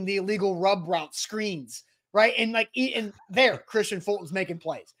practicing the illegal rub route screens, right? And Kristian Fulton's making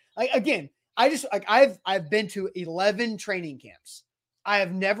plays. Like again, I've been to 11 training camps. I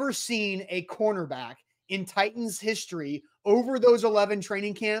have never seen a cornerback in Titans history over those 11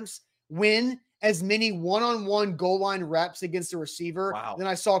 training camps win as many one-on-one goal line reps against a receiver than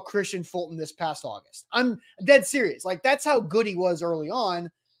I saw Kristian Fulton this past August. I'm dead serious. Like that's how good he was early on.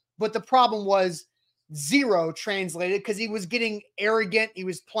 But the problem was 0 translated because he was getting arrogant. He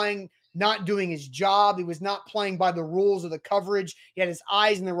was playing, not doing his job. He was not playing by the rules of the coverage. He had his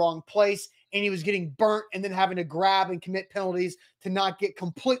eyes in the wrong place and he was getting burnt and then having to grab and commit penalties to not get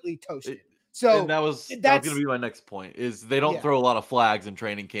completely toasted. So and that's going to be my next point is they don't throw a lot of flags in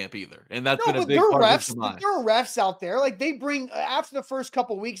training camp either. And that's been a big part of the demise. There are refs out there. Like they bring, after the first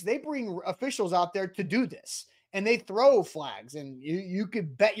couple of weeks, they bring officials out there to do this and they throw flags and you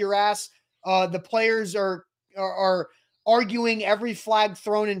could bet your ass the players are arguing every flag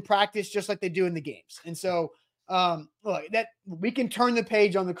thrown in practice just like they do in the games. And so look, that we can turn the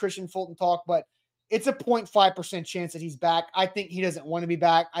page on the Kristian Fulton talk, but it's a 0.5% chance that he's back. I think he doesn't want to be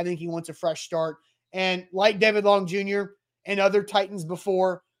back. I think he wants a fresh start. And like David Long Jr. and other Titans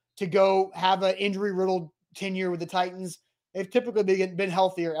before, to go have an injury-riddled tenure with the Titans, they've typically been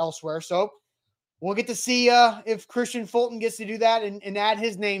healthier elsewhere. So we'll get to see if Kristian Fulton gets to do that and add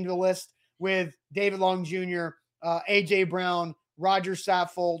his name to the list with David Long Jr., A.J. Brown, Roger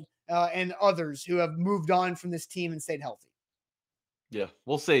Saffold, and others who have moved on from this team and stayed healthy. Yeah,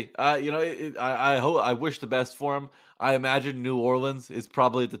 we'll see. I wish the best for him. I imagine New Orleans is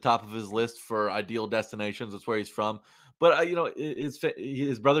probably at the top of his list for ideal destinations. That's where he's from. But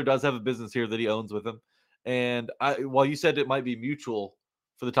his brother does have a business here that he owns with him. And while you said it might be mutual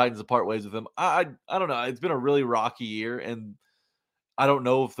for the Titans to part ways with him, I don't know. It's been a really rocky year, and I don't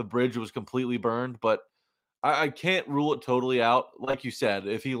know if the bridge was completely burned, but I can't rule it totally out. Like you said,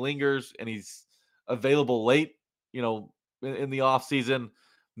 if he lingers and he's available late, in the offseason,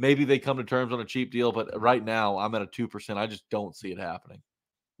 maybe they come to terms on a cheap deal. But right now, I'm at a 2%. I just don't see it happening.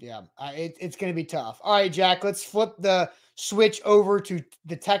 Yeah, it's going to be tough. All right, Jack, let's flip the switch over to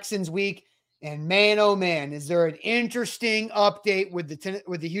the Texans week. And man, oh man, is there an interesting update with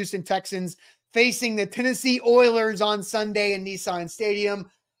the Houston Texans facing the Tennessee Oilers on Sunday in Nissan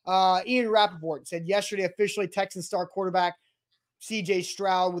Stadium. Ian Rappaport said yesterday officially Texans star quarterback C.J.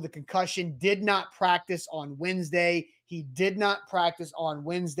 Stroud with a concussion did not practice on Wednesday. He did not practice on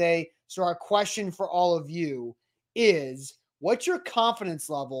Wednesday. So our question for all of you is, what's your confidence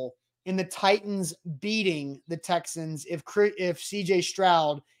level in the Titans beating the Texans if C.J.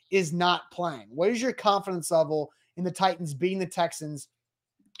 Stroud is not playing? What is your confidence level in the Titans beating the Texans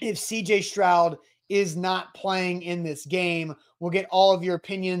if C.J. Stroud is not playing in this game? We'll get all of your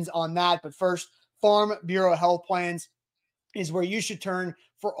opinions on that. But first, Farm Bureau Health Plans is where you should turn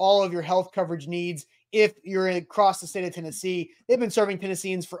for all of your health coverage needs. If you're across the state of Tennessee, they've been serving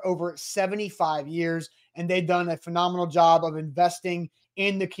Tennesseans for over 75 years, and they've done a phenomenal job of investing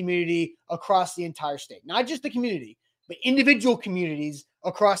in the community across the entire state. Not just the community, but individual communities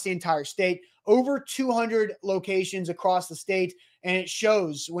across the entire state. Over 200 locations across the state, and it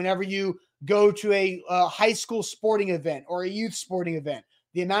shows whenever you go to a high school sporting event or a youth sporting event.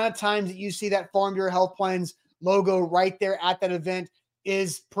 The amount of times that you see that Farm Bureau Health Plans logo right there at that event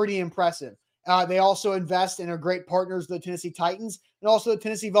is pretty impressive. They also invest and are great partners with the Tennessee Titans and also the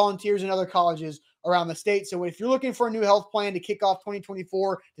Tennessee Volunteers and other colleges around the state. So if you're looking for a new health plan to kick off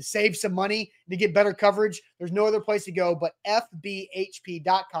 2024 to save some money, to get better coverage, there's no other place to go but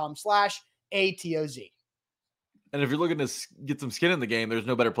fbhp.com/ATOZ. And if you're looking to get some skin in the game, there's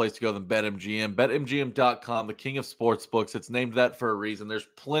no better place to go than BetMGM. BetMGM.com, the king of sports books. It's named that for a reason. There's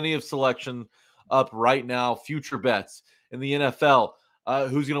plenty of selection up right now. Future bets in the NFL.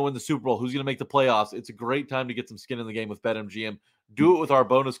 Who's going to win the Super Bowl? Who's going to make the playoffs? It's a great time to get some skin in the game with BetMGM. Do it with our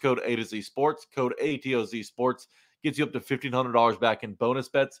bonus code A2Z Sports. Code ATOZ Sports gets you up to $1,500 back in bonus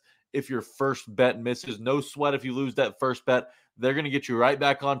bets. If your first bet misses, no sweat if you lose that first bet. They're going to get you right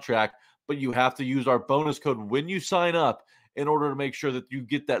back on track. But you have to use our bonus code when you sign up in order to make sure that you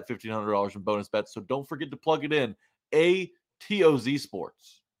get that $1,500 in bonus bets. So don't forget to plug it in. ATOZ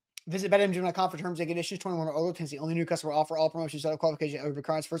Sports. Visit BetMGM.com for terms and conditions. 21 or older. Tennessee only new customer offer. All promotions, other qualification,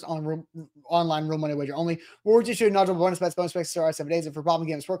 requirements. First online real money wager only. Rewards issued eligible bonus bets. Bonus bets start 7 days. And for problem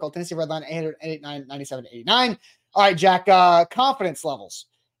games, call Tennessee Red Line 800-889-9789. All right, Jack. Confidence levels.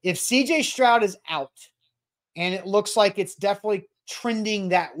 If C.J. Stroud is out, and it looks like it's definitely trending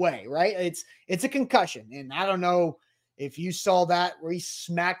that way, right? It's a concussion, and I don't know if you saw that where he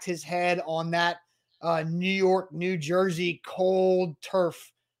smacked his head on that New York, New Jersey cold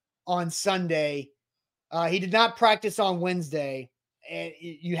turf on Sunday. He did not practice on Wednesday, and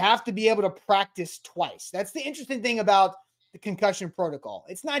you have to be able to practice twice. That's the interesting thing about the concussion protocol.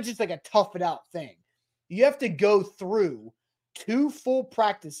 It's not just like a tough it out thing. You have to go through 2 full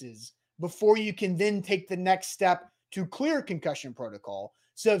practices before you can then take the next step to clear concussion protocol.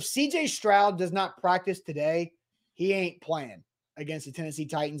 So if C.J. Stroud does not practice today, he ain't playing against the Tennessee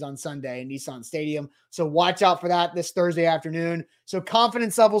Titans on Sunday in Nissan Stadium. So watch out for that this Thursday afternoon. So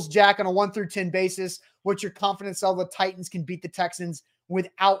confidence levels, Jack, on a 1 through 10 basis. What's your confidence level the Titans can beat the Texans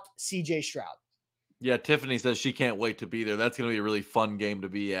without C.J. Stroud? Yeah, Tiffany says she can't wait to be there. That's going to be a really fun game to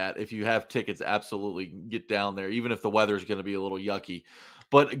be at. If you have tickets, absolutely get down there, even if the weather is going to be a little yucky.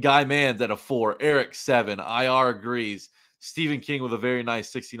 But Guy Mann's at a 4, Eric 7, IR agrees. Stephen King with a very nice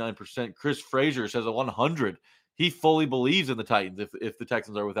 69%. Chris Frazier says a 100. He fully believes in the Titans if the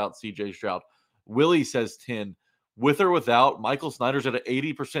Texans are without C.J. Stroud. Willie says 10. With or without, Michael Snyder's at an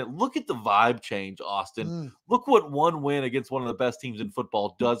 80%. Look at the vibe change, Austin. Look what one win against one of the best teams in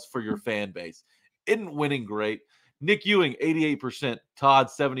football does for your fan base. Isn't winning great? Nick Ewing, 88%. Todd,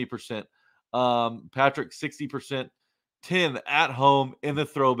 70%. Patrick, 60%. 10 at home in the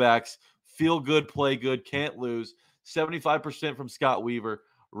throwbacks. Feel good, play good, can't lose. 75% from Scott Weaver.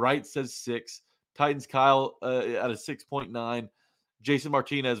 Wright says 6. Titans Kyle at a 6.9. Jason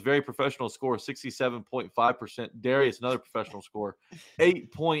Martinez, very professional score, 67.5%. Darius, another professional score,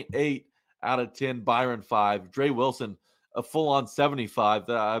 8.8 out of 10. Byron, 5. Dre Wilson, a full-on 75.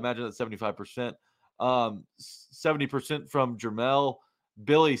 I imagine that's 75%. 70% from Jermel.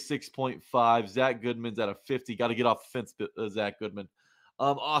 Billy 6.5. Zach Goodman's at a 50. Got to get off the fence, Zach Goodman.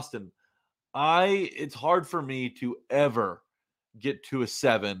 Austin, it's hard for me to ever get to a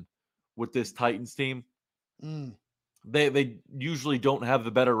 7 with this Titans team. They usually don't have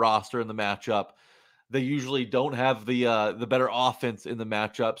the better roster in the matchup. They usually don't have the better offense in the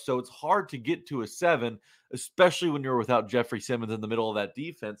matchup. So it's hard to get to a 7, especially when you're without Jeffrey Simmons in the middle of that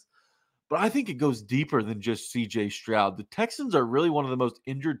defense. But I think it goes deeper than just C.J. Stroud. The Texans are really one of the most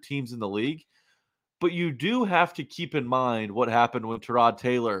injured teams in the league. But you do have to keep in mind what happened when Tyrod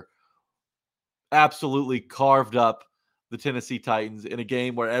Taylor absolutely carved up the Tennessee Titans in a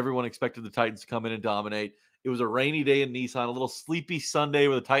game where everyone expected the Titans to come in and dominate. It was a rainy day in Nissan, a little sleepy Sunday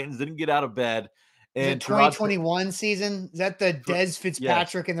where the Titans didn't get out of bed. And is it 2021 season? Is that the Dez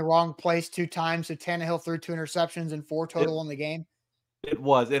Fitzpatrick in the wrong place 2 times? So Tannehill threw 2 interceptions and 4 total in the game. It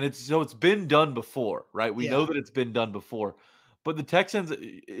was, and it's been done before, right? We know that it's been done before. But the Texans,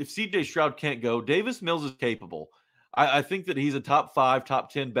 if C.J. Stroud can't go, Davis Mills is capable. I think that he's a top 5,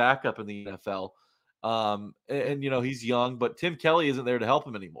 top 10 backup in the NFL. And he's young, but Tim Kelly isn't there to help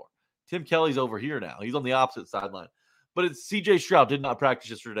him anymore. Tim Kelly's over here now. He's on the opposite sideline. But it's C.J. Stroud did not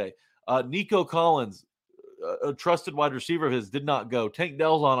practice yesterday. Nico Collins, a trusted wide receiver of his, did not go. Tank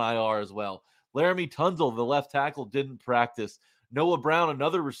Dell's on IR as well. Laramie Tunzel, the left tackle, didn't practice. Noah Brown,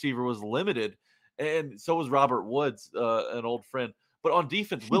 another receiver, was limited, and so was Robert Woods, an old friend. But on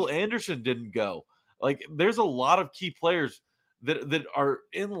defense, Will Anderson didn't go. Like, there's a lot of key players that are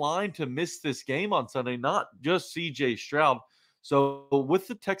in line to miss this game on Sunday, not just C.J. Stroud. So with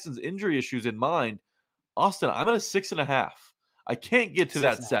the Texans' injury issues in mind, Austin, I'm at a 6.5. I can't get to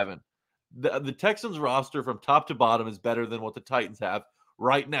that 7. The Texans roster from top to bottom is better than what the Titans have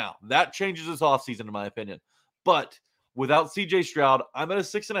right now. That changes this offseason, in my opinion. But without C.J. Stroud, I'm at a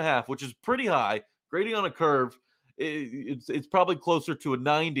 6.5, which is pretty high. Grading on a curve, it's probably closer to a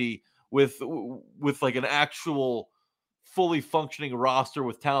 90 with like an actual fully functioning roster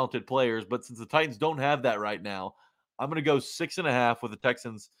with talented players. But since the Titans don't have that right now, I'm going to go 6.5 with the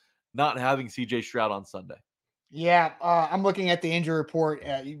Texans not having C.J. Stroud on Sunday. Yeah, I'm looking at the injury report.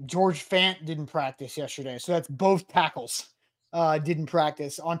 George Fant didn't practice yesterday, so that's both tackles didn't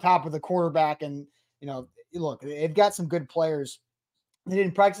practice on top of the quarterback. And look, they've got some good players. They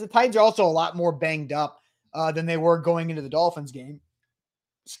didn't practice. The Titans are also a lot more banged up than they were going into the Dolphins game.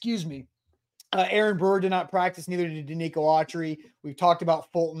 Excuse me. Aaron Brewer did not practice. Neither did Danico Autry. We've talked about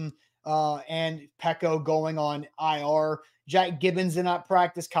Fulton and Pecco going on IR. Jack Gibbons did not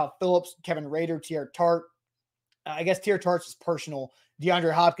practice. Kyle Phillips, Kevin Rader, Tier Tart. I guess Tier Tart's is personal.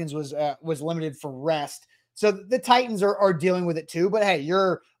 DeAndre Hopkins was limited for rest. So the Titans are dealing with it too. But hey,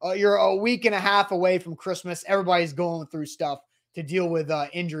 you're a week and a half away from Christmas. Everybody's going through stuff to deal with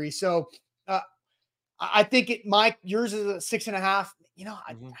injury. So I think yours is a 6.5. I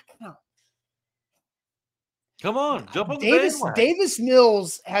don't know. Come on, jump on the bandwagon. Davis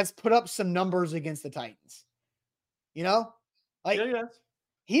Mills has put up some numbers against the Titans. He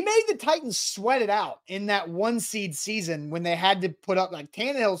made the Titans sweat it out in that 1 seed season when they had to put up, like,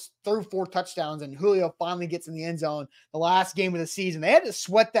 Tannehill threw 4 touchdowns and Julio finally gets in the end zone the last game of the season. They had to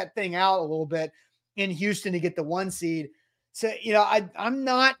sweat that thing out a little bit in Houston to get the 1 seed. So, I'm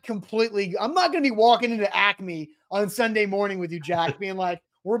not going to be walking into Acme on Sunday morning with you, Jack, being like,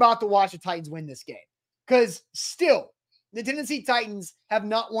 we're about to watch the Titans win this game. Because still, the Tennessee Titans have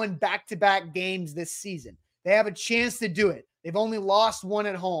not won back-to-back games this season. They have a chance to do it. They've only lost 1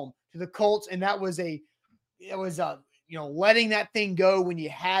 at home to the Colts, and that was letting that thing go when you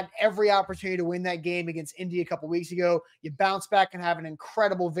had every opportunity to win that game against Indy a couple weeks ago. You bounce back and have an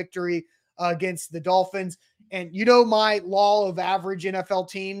incredible victory against the Dolphins. And my law of average NFL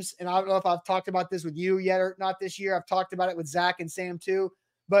teams, and I don't know if I've talked about this with you yet or not this year. I've talked about it with Zach and Sam too.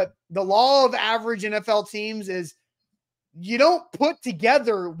 But the law of average NFL teams is you don't put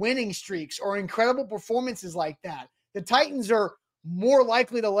together winning streaks or incredible performances like that. The Titans are more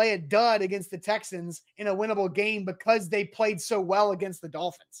likely to lay a dud against the Texans in a winnable game because they played so well against the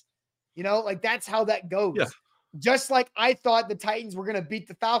Dolphins. That's how that goes. Yeah. Just like I thought the Titans were going to beat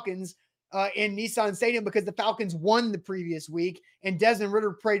the Falcons in Nissan Stadium because the Falcons won the previous week and Desmond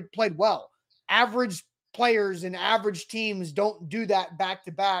Ridder played well. Average players and average teams don't do that back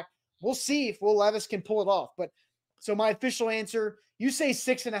to back. We'll see if Will Levis can pull it off. But so my official answer, you say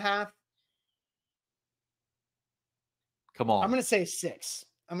 6.5. Come on. I'm going to say 6.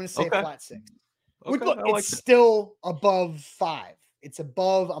 I'm going to say a flat 6. Okay, look, it's still above 5. It's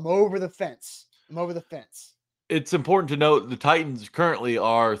above. I'm over the fence. It's important to note the Titans currently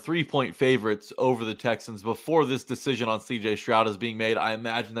are 3-point favorites over the Texans before this decision on C.J. Stroud is being made. I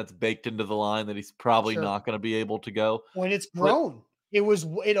imagine that's baked into the line that he's probably not going to be able to go. When it's grown.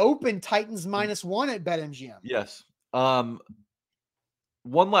 It opened Titans -1 at BetMGM. Yes. One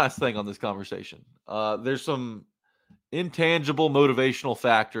last thing on this conversation. There's some intangible motivational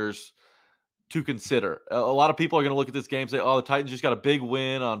factors to consider. A lot of people are going to look at this game and say, oh, the Titans just got a big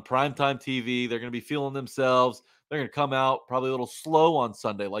win on primetime TV. They're going to be feeling themselves. They're going to come out probably a little slow on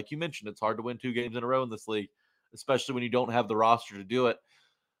Sunday. Like you mentioned, it's hard to win 2 games in a row in this league, especially when you don't have the roster to do it.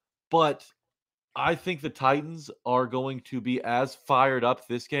 But I think the Titans are going to be as fired up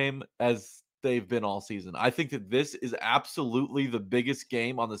this game as they've been all season. I think that this is absolutely the biggest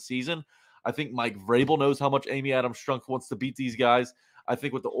game on the season. I think Mike Vrabel knows how much Amy Adams-Strunk wants to beat these guys. I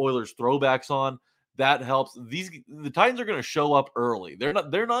think with the Oilers throwbacks on, that helps. The Titans are going to show up early. They're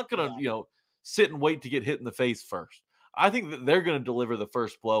not going to, sit and wait to get hit in the face first. I think that they're going to deliver the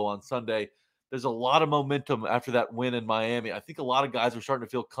first blow on Sunday. There's a lot of momentum after that win in Miami. I think a lot of guys are starting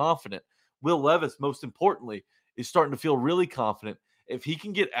to feel confident. Will Levis, most importantly, is starting to feel really confident. If he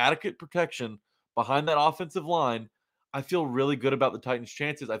can get adequate protection behind that offensive line, I feel really good about the Titans'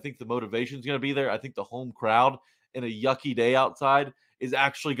 chances. I think the motivation is going to be there. I think the home crowd in a yucky day outside is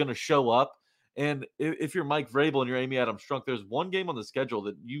actually going to show up. And if you're Mike Vrabel and you're Amy Adams-Strunk, there's one game on the schedule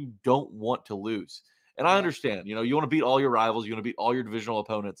that you don't want to lose. And I understand, you want to beat all your rivals. You want to beat all your divisional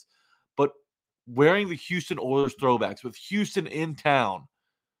opponents. But wearing the Houston Oilers throwbacks with Houston in town,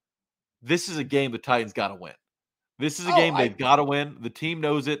 this is a game the Titans got to win. This is a game they've got to win. The team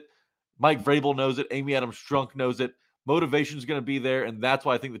knows it. Mike Vrabel knows it. Amy Adams-Strunk knows it. Motivation is going to be there, and that's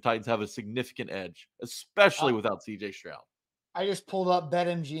why I think the Titans have a significant edge, especially without C.J. Stroud. I just pulled up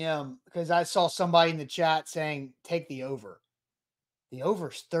BetMGM because I saw somebody in the chat saying take the over. The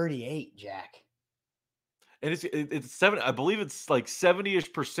over's 38, Jack. And it's 7. I believe it's like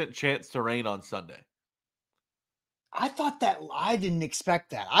 70-ish% chance to rain on Sunday. I didn't expect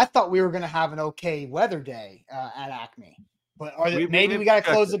that. I thought we were going to have an okay weather day at Acme, but maybe we got to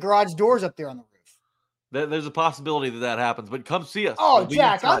close the garage doors up there on the roof. There's a possibility that happens, but come see us. Oh,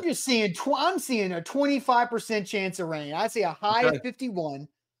 Jack, I'm just seeing. I'm seeing a 25% chance of rain. I see a high of 51,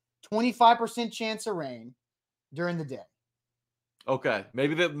 25% chance of rain during the day. Okay,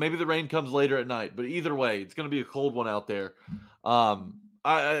 maybe the rain comes later at night, but either way, it's going to be a cold one out there. I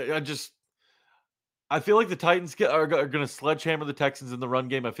feel like the Titans are going to sledgehammer the Texans in the run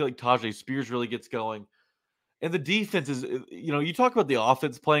game. I feel like Tajay Spears really gets going, and the defense is. You talk about the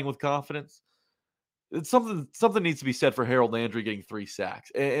offense playing with confidence. It's something needs to be said for Harold Landry getting 3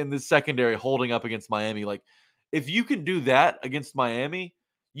 sacks and the secondary holding up against Miami. Like, if you can do that against Miami,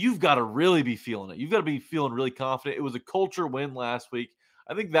 you've got to really be feeling it. You've got to be feeling really confident. It was a culture win last week.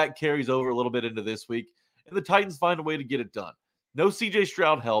 I think that carries over a little bit into this week, and the Titans find a way to get it done. No C.J.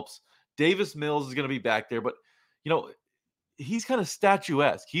 Stroud helps. Davis Mills is going to be back there, but he's kind of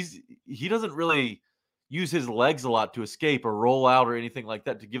statuesque. He doesn't really use his legs a lot to escape or roll out or anything like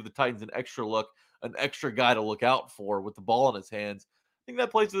that to give the Titans an extra look. An extra guy to look out for with the ball in his hands. I think that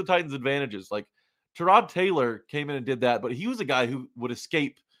plays to the Titans' advantages. Like, Tyrod Taylor came in and did that, but he was a guy who would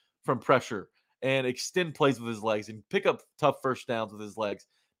escape from pressure and extend plays with his legs and pick up tough first downs with his legs.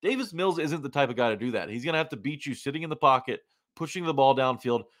 Davis Mills isn't the type of guy to do that. He's going to have to beat you sitting in the pocket, pushing the ball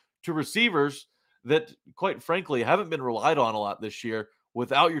downfield to receivers that, quite frankly, haven't been relied on a lot this year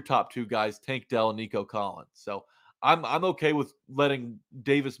without your top 2 guys, Tank Dell and Nico Collins. So I'm okay with letting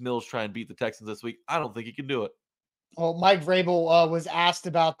Davis Mills try and beat the Texans this week. I don't think he can do it. Well, Mike Vrabel was asked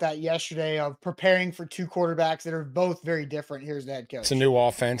about that yesterday of preparing for 2 quarterbacks that are both very different. Here's the head coach. It's a new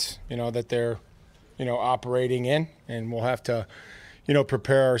offense, that they're, operating in, and we'll have to,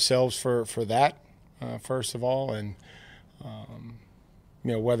 prepare ourselves for that first of all, and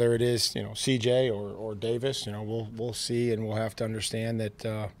whether it is CJ or Davis, we'll see, and we'll have to understand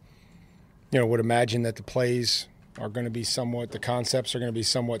that would imagine that the plays are going to be the concepts are going to be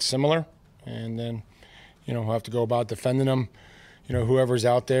somewhat similar. And then, we'll have to go about defending them, whoever's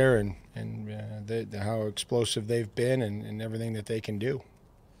out there and how explosive they've been and everything that they can do.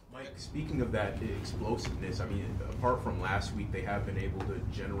 Mike, speaking of that explosiveness, I mean, apart from last week, they have been able to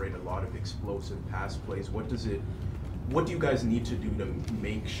generate a lot of explosive pass plays. What do you guys need to do to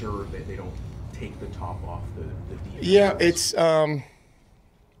make sure that they don't take the top off the defense? Yeah, it's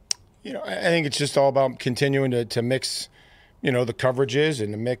I think it's just all about continuing to mix, the coverages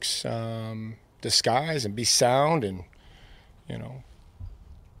and to mix disguise and be sound and,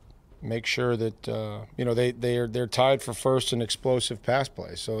 make sure that, they're tied for first in explosive pass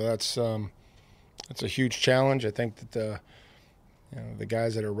play. So that's a huge challenge. I think that the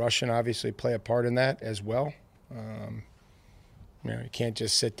guys that are rushing obviously play a part in that as well. You can't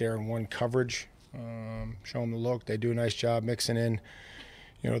just sit there in one coverage, show them the look. They do a nice job mixing in,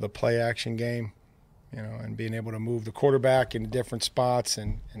 the play action game, and being able to move the quarterback into different spots,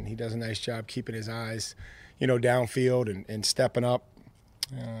 and he does a nice job keeping his eyes, downfield and stepping up.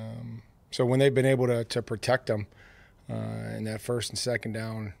 So when they've been able to protect them in that first and second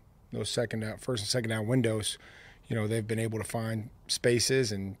down, first and second down windows, they've been able to find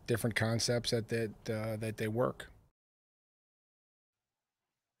spaces and different concepts that they work.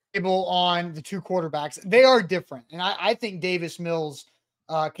 On the two quarterbacks, they are different, and I think Davis Mills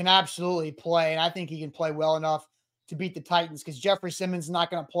can absolutely play, and I think he can play well enough to beat the Titans because Jeffrey Simmons is not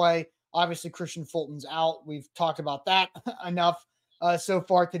going to play. Obviously, Kristian Fulton's out. We've talked about that enough so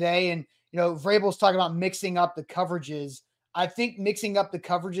far today, and Vrabel's talking about mixing up the coverages. I think mixing up the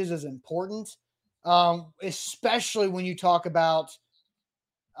coverages is important, especially when you talk about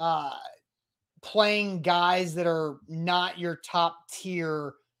playing guys that are not your top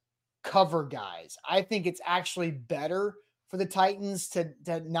tier cover guys. I think it's actually better for the Titans to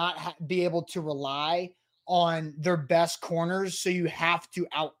not be able to rely on their best corners. So you have to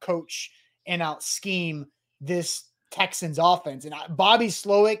outcoach and out scheme this Texans offense. And Bobby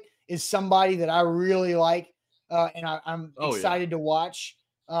Slowick is somebody that I really like. And I'm excited to watch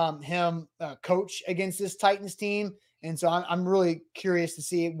him coach against this Titans team. And so I'm really curious to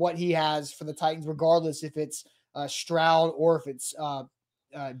see what he has for the Titans, regardless if it's Stroud or if it's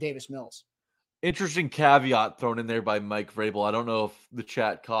Davis Mills. Interesting caveat thrown in there by Mike Vrabel. I don't know if the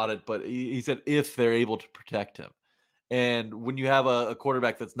chat caught it, but he said if they're able to protect him. And when you have a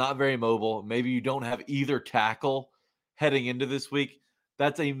quarterback that's not very mobile, maybe you don't have either tackle heading into this week,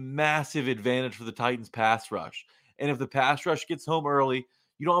 that's a massive advantage for the Titans pass rush. And if the pass rush gets home early,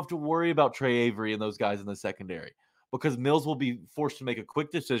 you don't have to worry about Trey Avery and those guys in the secondary because Mills will be forced to make a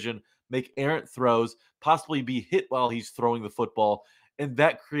quick decision, make errant throws, possibly be hit while he's throwing the football, and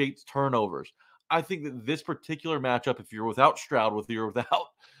that creates turnovers. I think that this particular matchup, if you're without Stroud, if you're without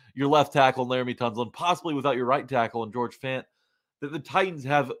your left tackle, Laramie Tunsil, possibly without your right tackle and George Fant, that the Titans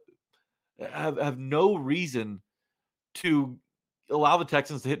have no reason to allow the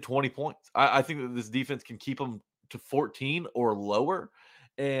Texans to hit 20 points. I think that this defense can keep them to 14 or lower,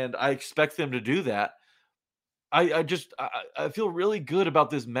 and I expect them to do that. I feel really good about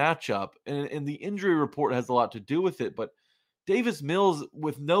this matchup, and the injury report has a lot to do with it, but Davis Mills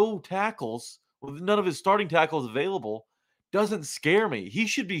with no tackles, with none of his starting tackles available, doesn't scare me. He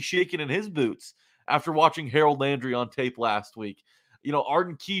should be shaking in his boots after watching Harold Landry on tape last week.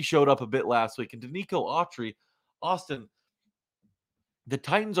 Arden Key showed up a bit last week, and Danico Autry, Austin, the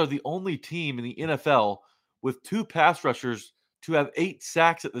Titans are the only team in the NFL with two pass rushers to have 8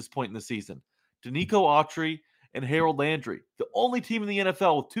 sacks at this point in the season. Danico Autry and Harold Landry, the only team in the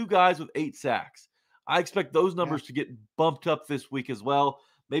NFL with 2 guys with 8 sacks. I expect those numbers to get bumped up this week as well.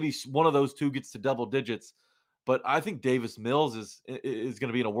 Maybe one of those two gets to double digits. But I think Davis Mills is going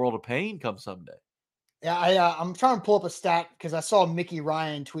to be in a world of pain come Sunday. Yeah, I'm trying to pull up a stat because I saw Mickey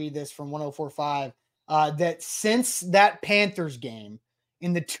Ryan tweet this from 104.5 that since that Panthers game,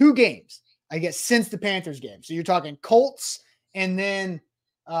 in the 2 games, I guess since the Panthers game, so you're talking Colts and then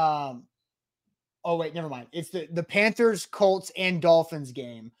oh wait, never mind. It's the Panthers, Colts, and Dolphins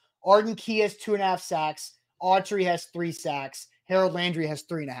game. Arden Key has 2.5 sacks. Autry has 3 sacks. Harold Landry has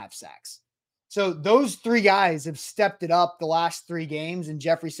 3.5 sacks. So those 3 guys have stepped it up the last 3 games, and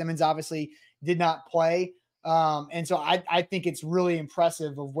Jeffrey Simmons obviously did not play. And so I think it's really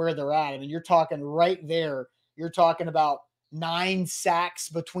impressive of where they're at. I mean, you're talking right there. You're talking about 9 sacks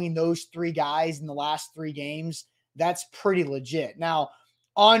between those 3 guys in the last 3 games. That's pretty legit. Now,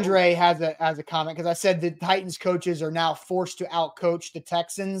 Andre has a comment because I said the Titans coaches are now forced to outcoach the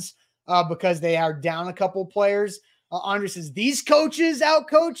Texans because they are down a couple players. Andre says these coaches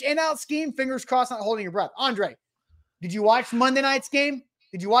outcoach and out-scheme. Fingers crossed, not holding your breath. Andre, did you watch Monday night's game?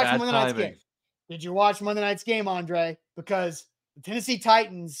 Did you watch Monday night's game? Did you watch Monday night's game, Andre? Because the Tennessee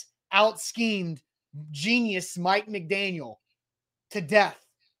Titans out-schemed genius Mike McDaniel to death.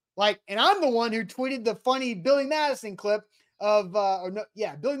 And I'm the one who tweeted the funny Billy Madison clip of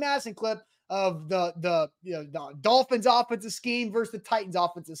Billy Madison clip of the Dolphins offensive scheme versus the Titans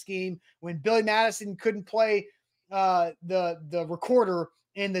offensive scheme when Billy Madison couldn't play the recorder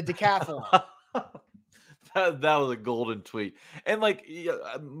in the decathlon. that was a golden tweet. And Mike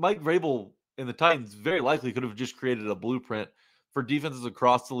Vrabel and the Titans very likely could have just created a blueprint for defenses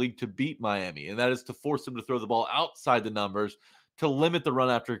across the league to beat Miami, and that is to force them to throw the ball outside the numbers to limit the run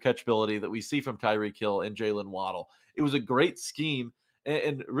after catchability that we see from Tyreek Hill and Jalen Waddle. It was a great scheme.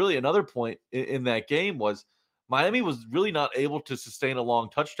 And really another point in that game was Miami was really not able to sustain a long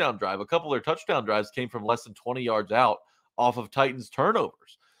touchdown drive. A couple of their touchdown drives came from less than 20 yards out off of Titans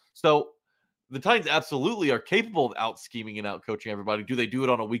turnovers. So the Titans absolutely are capable of out-scheming and out-coaching everybody. Do they do it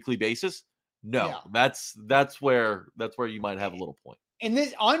on a weekly basis? No, that's where you might have a little point. And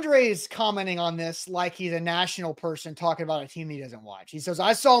this Andre is commenting on this like he's a national person talking about a team he doesn't watch. He says,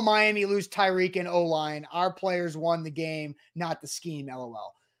 I saw Miami lose Tyreek and O-line. Our players won the game, not the scheme,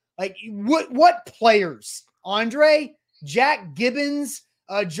 LOL. Like what players? Andre, Jack Gibbons,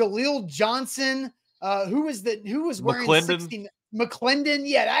 Jaleel Johnson, who was wearing McClendon. 16 McClendon.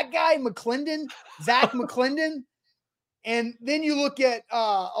 Yeah, that guy, McClendon, Zach McClendon. And then you look at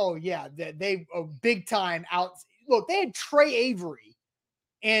they big time out. Look, they had Trey Avery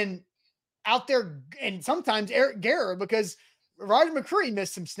and out there, and sometimes Eric Guerra, because Roger McCreary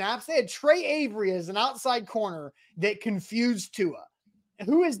missed some snaps. They had Trey Avery as an outside corner that confused Tua.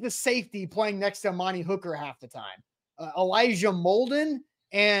 Who is the safety playing next to Monty Hooker half the time? Elijah Molden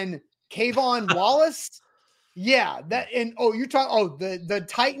and Kayvon Wallace. Yeah, the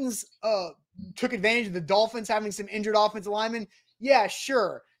Titans took advantage of the Dolphins having some injured offensive linemen. Yeah,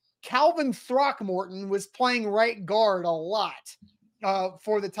 sure. Calvin Throckmorton was playing right guard a lot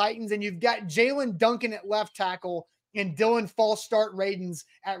for the Titans, and you've got Jalen Duncan at left tackle and Dylan false start Radens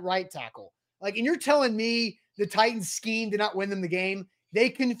at right tackle. Like, and you're telling me the Titans scheme did not win them the game? They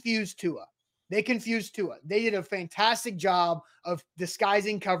confused Tua. They did a fantastic job of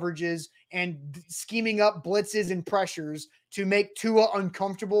disguising coverages and scheming up blitzes and pressures to make Tua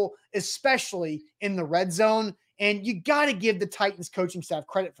uncomfortable, especially in the red zone. And you got to give the Titans coaching staff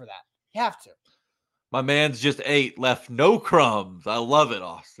credit for that. You have to. My man's just ate, left no crumbs. I love it,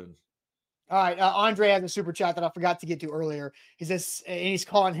 Austin. All right. Andre has a super chat that I forgot to get to earlier. He says, and he's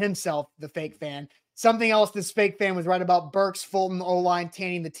calling himself the fake fan. Something else this fake fan was right about: Burks, Fulton, O-line,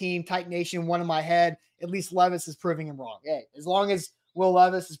 tanning the team. Tight Nation, one in my head. At least Levis is proving him wrong. Hey, as long as Will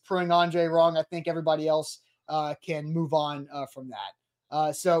Levis is proving Andre wrong, I think everybody else can move on from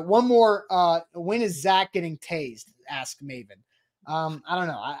that. So one more. When is Zach getting tased? Asked Maven. I don't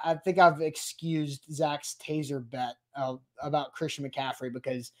know. I think I've excused Zach's taser bet about Christian McCaffrey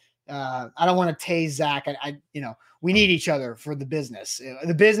because I don't want to tase Zach. We need each other for the business.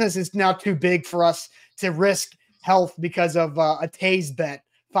 The business is now too big for us to risk health because of a tase bet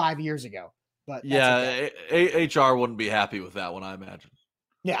 5 years ago. But yeah, okay. HR wouldn't be happy with that one, I imagine.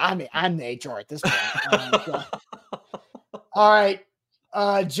 Yeah, I'm the HR at this point. All right.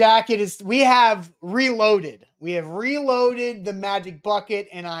 Jack, we have reloaded. We have reloaded the Magic Bucket,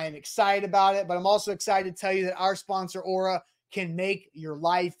 and I am excited about it. But I'm also excited to tell you that our sponsor, Aura, can make your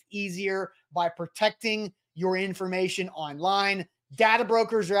life easier by protecting your information online. Data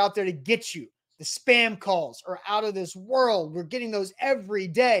brokers are out there to get you. The spam calls are out of this world. We're getting those every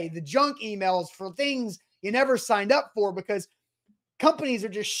day. The junk emails for things you never signed up for because companies are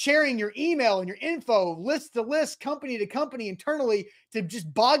just sharing your email and your info, list to list, company to company, internally, to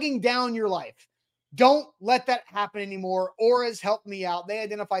just bogging down your life. Don't let that happen anymore. Aura's helped me out. They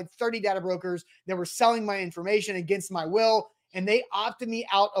identified 30 data brokers that were selling my information against my will, and they opted me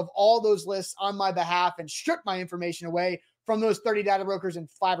out of all those lists on my behalf and stripped my information away from those 30 data brokers in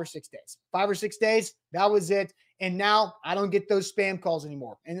 5 or 6 days. 5 or 6 days, that was it. And now I don't get those spam calls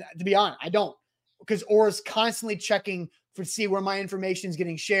anymore. And to be honest, I don't, because Aura's constantly checking to see where my information is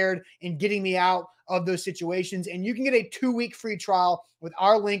getting shared and getting me out of those situations. And you can get a 2-week free trial with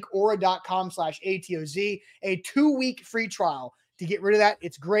our link, aura.com/ATOZ, a 2-week free trial to get rid of that.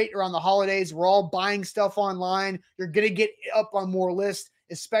 It's great around the holidays. We're all buying stuff online. You're going to get up on more lists,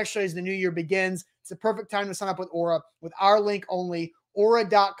 especially as the new year begins. It's the perfect time to sign up with Aura with our link only,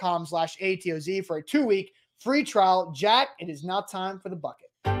 aura.com/ATOZ for a 2-week free trial. Jack, it is now time for the bucket.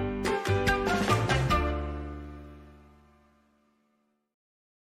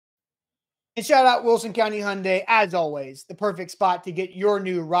 And shout out Wilson County Hyundai, as always, the perfect spot to get your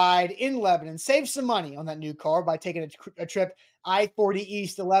new ride in Lebanon. Save some money on that new car by taking a trip I-40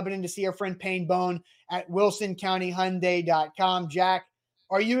 East to Lebanon to see our friend Payne Bone at wilsoncountyhyundai.com. Jack,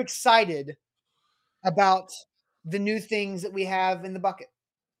 are you excited about the new things that we have in the bucket?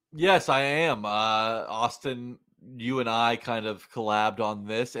 Yes, I am. Austin, you and I kind of collabed on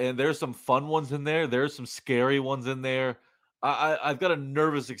this, and there's some fun ones in there. There's some scary ones in there. I've got a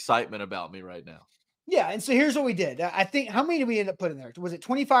nervous excitement about me right now. Yeah, and so here's what we did. I think, how many did we end up putting there? Was it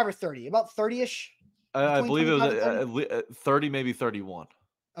 25 or 30? About 30-ish? I believe it was 30, maybe 31.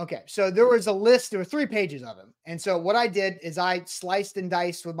 Okay, so there was a list. There were 3 pages of them. And so what I did is I sliced and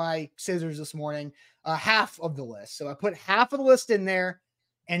diced with my scissors this morning half of the list. So I put half of the list in there,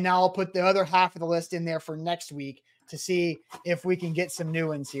 and now I'll put the other half of the list in there for next week to see if we can get some new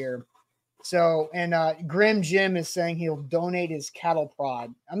ones here. So, and Grim Jim is saying he'll donate his cattle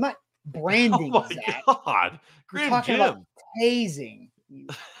prod. I'm not branding that. Oh my God, Grim talking Jim. about tasing.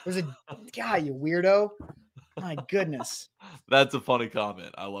 There's a guy, you weirdo. My goodness. That's a funny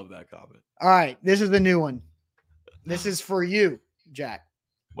comment. I love that comment. All right. This is the new one. This is for you, Jack.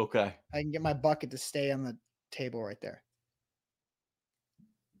 Okay. I can get my bucket to stay on the table right there.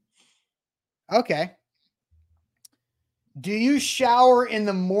 Okay. Do you shower in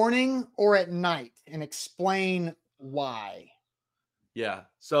the morning or at night? And explain why. Yeah.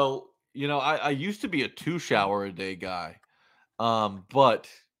 So, I used to be a 2-shower-a-day guy. But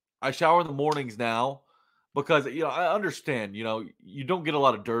I shower in the mornings now because, I understand, you don't get a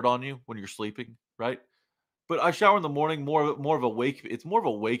lot of dirt on you when you're sleeping, right? But I shower in the morning more of a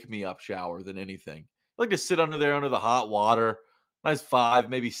wake me up shower than anything. I like to sit under the hot water, nice 5,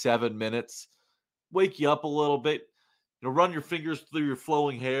 maybe 7 minutes, wake you up a little bit, run your fingers through your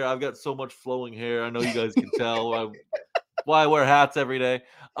flowing hair. I've got so much flowing hair. I know you guys can tell why I wear hats every day.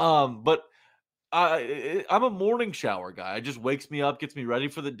 But I'm a morning shower guy. It just wakes me up, gets me ready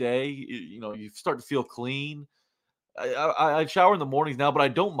for the day. You start to feel clean. I shower in the mornings now, but I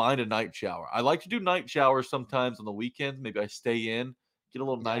don't mind a night shower. I like to do night showers sometimes on the weekends. Maybe I stay in, get a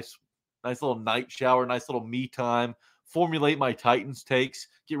little nice little night shower, nice little me time, formulate my Titans takes,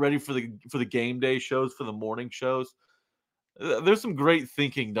 get ready for the game day shows, for the morning shows. There's some great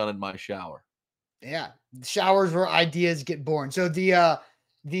thinking done in my shower. Yeah, showers where ideas get born. So the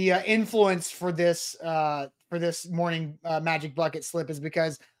influence for this morning magic bucket slip is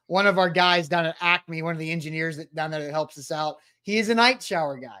because one of our guys down at Acme, one of the engineers down there that helps us out, he is a night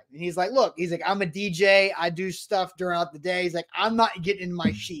shower guy. And he's like, look, I'm a DJ. I do stuff throughout the day. He's like, I'm not getting in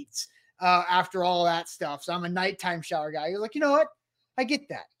my sheets after all that stuff. So I'm a nighttime shower guy. He's like, you know what? I get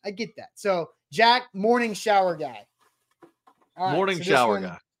that. So Jack, morning shower guy. All right,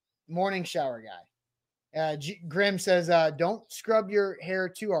 morning shower guy. Grim says, don't scrub your hair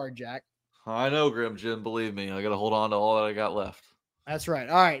too hard, Jack. I know, Grim Jim. Believe me, I got to hold on to all that I got left. That's right.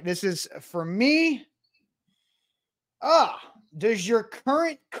 All right. This is for me. Does your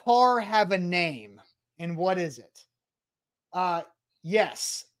current car have a name? And what is it?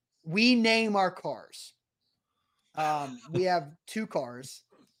 Yes. We name our cars. We have 2 cars.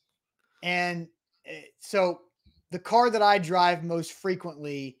 And so the car that I drive most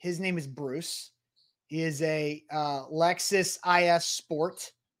frequently, his name is Bruce. He is a Lexus IS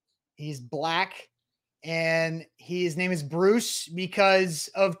Sport. He's black. And his name is Bruce because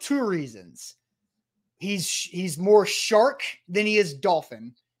of 2 reasons. He's more shark than he is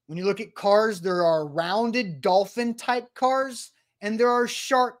dolphin. When you look at cars, there are rounded dolphin type cars and there are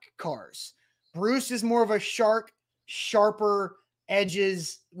shark cars. Bruce is more of a shark, sharper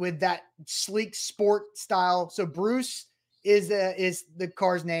edges with that sleek sport style. So Bruce is the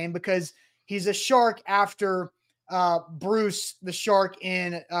car's name because he's a shark after Bruce the shark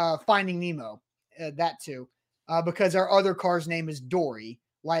in Finding Nemo. That too, because our other car's name is Dory,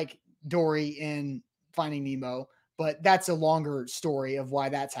 like Dory in Finding Nemo, but that's a longer story of why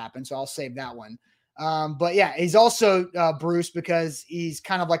that's happened. So I'll save that one. But yeah, he's also Bruce because he's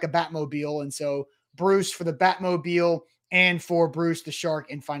kind of like a Batmobile. And so Bruce for the Batmobile and for Bruce the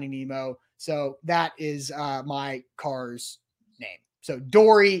shark in Finding Nemo. So that is my car's name. So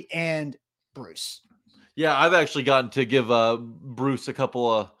Dory and Bruce. Yeah, I've actually gotten to give Bruce a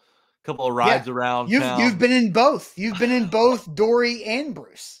couple of rides around town. You've been in both. You've been in both Dory and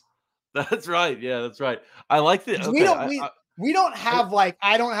Bruce. That's right. Yeah, that's right. I like the. Okay, we don't have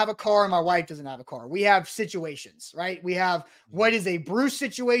I don't have a car and my wife doesn't have a car. We have situations, right? We have what is a Bruce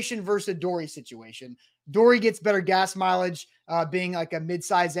situation versus a Dory situation. Dory gets better gas mileage, being like a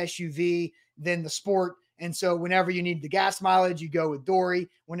mid-size SUV than the Sport. And so whenever you need the gas mileage, you go with Dory.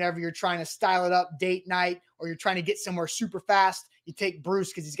 Whenever you're trying to style it up date night or you're trying to get somewhere super fast, you take Bruce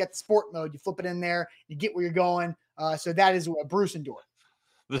because he's got the sport mode. You flip it in there, you get where you're going. So that is Bruce and Dory.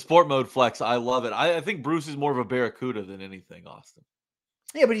 The sport mode flex, I love it. I think Bruce is more of a Barracuda than anything, Austin.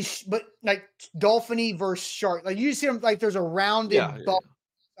 Yeah, but like Dolphiny versus Shark. Like you see them like there's a rounded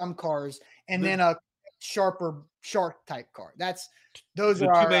some cars and then a sharper shark type car. Those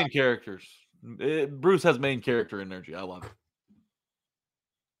are 2 main characters. Bruce has main character energy. I love it.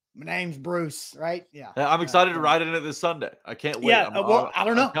 My name's Bruce, right? Yeah. I'm excited to ride in it this Sunday. I can't wait. Yeah. I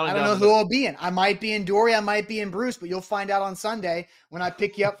don't know. I don't know who I'll be in. I might be in Dory. I might be in Bruce, but you'll find out on Sunday when I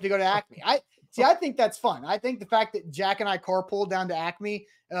pick you up to go to Acme. I think that's fun. I think the fact that Jack and I carpool down to Acme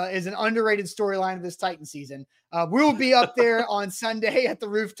is an underrated storyline of this Titan season. We'll be up there on Sunday at the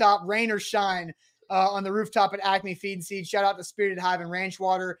rooftop, rain or shine, on the rooftop at Acme Feed and Seed. Shout out to Spirited Hive and Ranch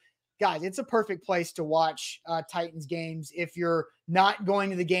Water. Guys, it's a perfect place to watch Titans games. If you're not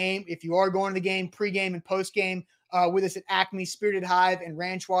going to the game, if you are going to the game, pregame and postgame with us at Acme, Spirited Hive and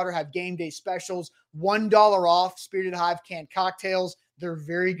Ranch Water have game day specials. $1 off Spirited Hive canned cocktails. They're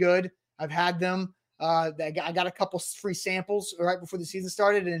very good. I've had them. I got a couple free samples right before the season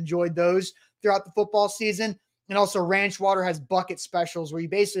started and enjoyed those throughout the football season. And also Ranch Water has bucket specials where you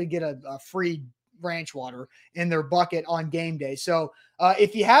basically get a free ranch water in their bucket on game day. So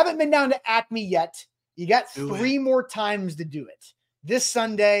if you haven't been down to Acme yet, you got three more times to do it. This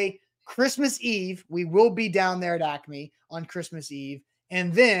Sunday, Christmas Eve, we will be down there at Acme on Christmas Eve.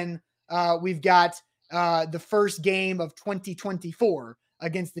 And then we've got the first game of 2024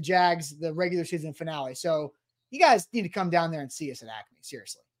 against the Jags, the regular season finale. So you guys need to come down there and see us at Acme.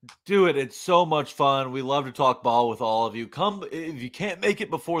 Seriously. Do it. It's so much fun. We love to talk ball with all of you. Come, if you can't make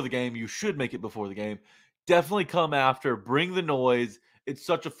it before the game, you should make it before the game. Definitely come after. Bring the noise. It's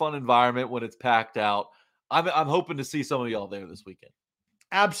such a fun environment when it's packed out. I'm hoping to see some of y'all there this weekend.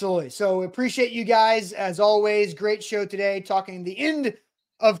 Absolutely. So appreciate you guys as always. Great show today, talking the end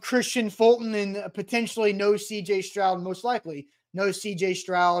of Kristian Fulton and potentially no CJ Stroud, most likely no CJ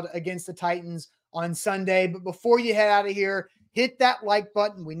Stroud against the Titans on Sunday. But before you head out of here, hit that like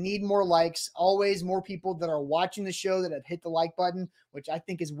button. We need more likes. Always more people that are watching the show that have hit the like button, which I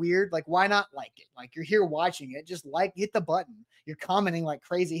think is weird. Like, why not like it? Like, you're here watching it. Just hit the button. You're commenting like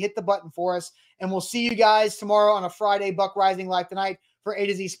crazy. Hit the button for us. And we'll see you guys tomorrow on a Friday, Buck Rising Live Tonight for A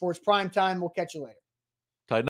to Z Sports Primetime. We'll catch you later.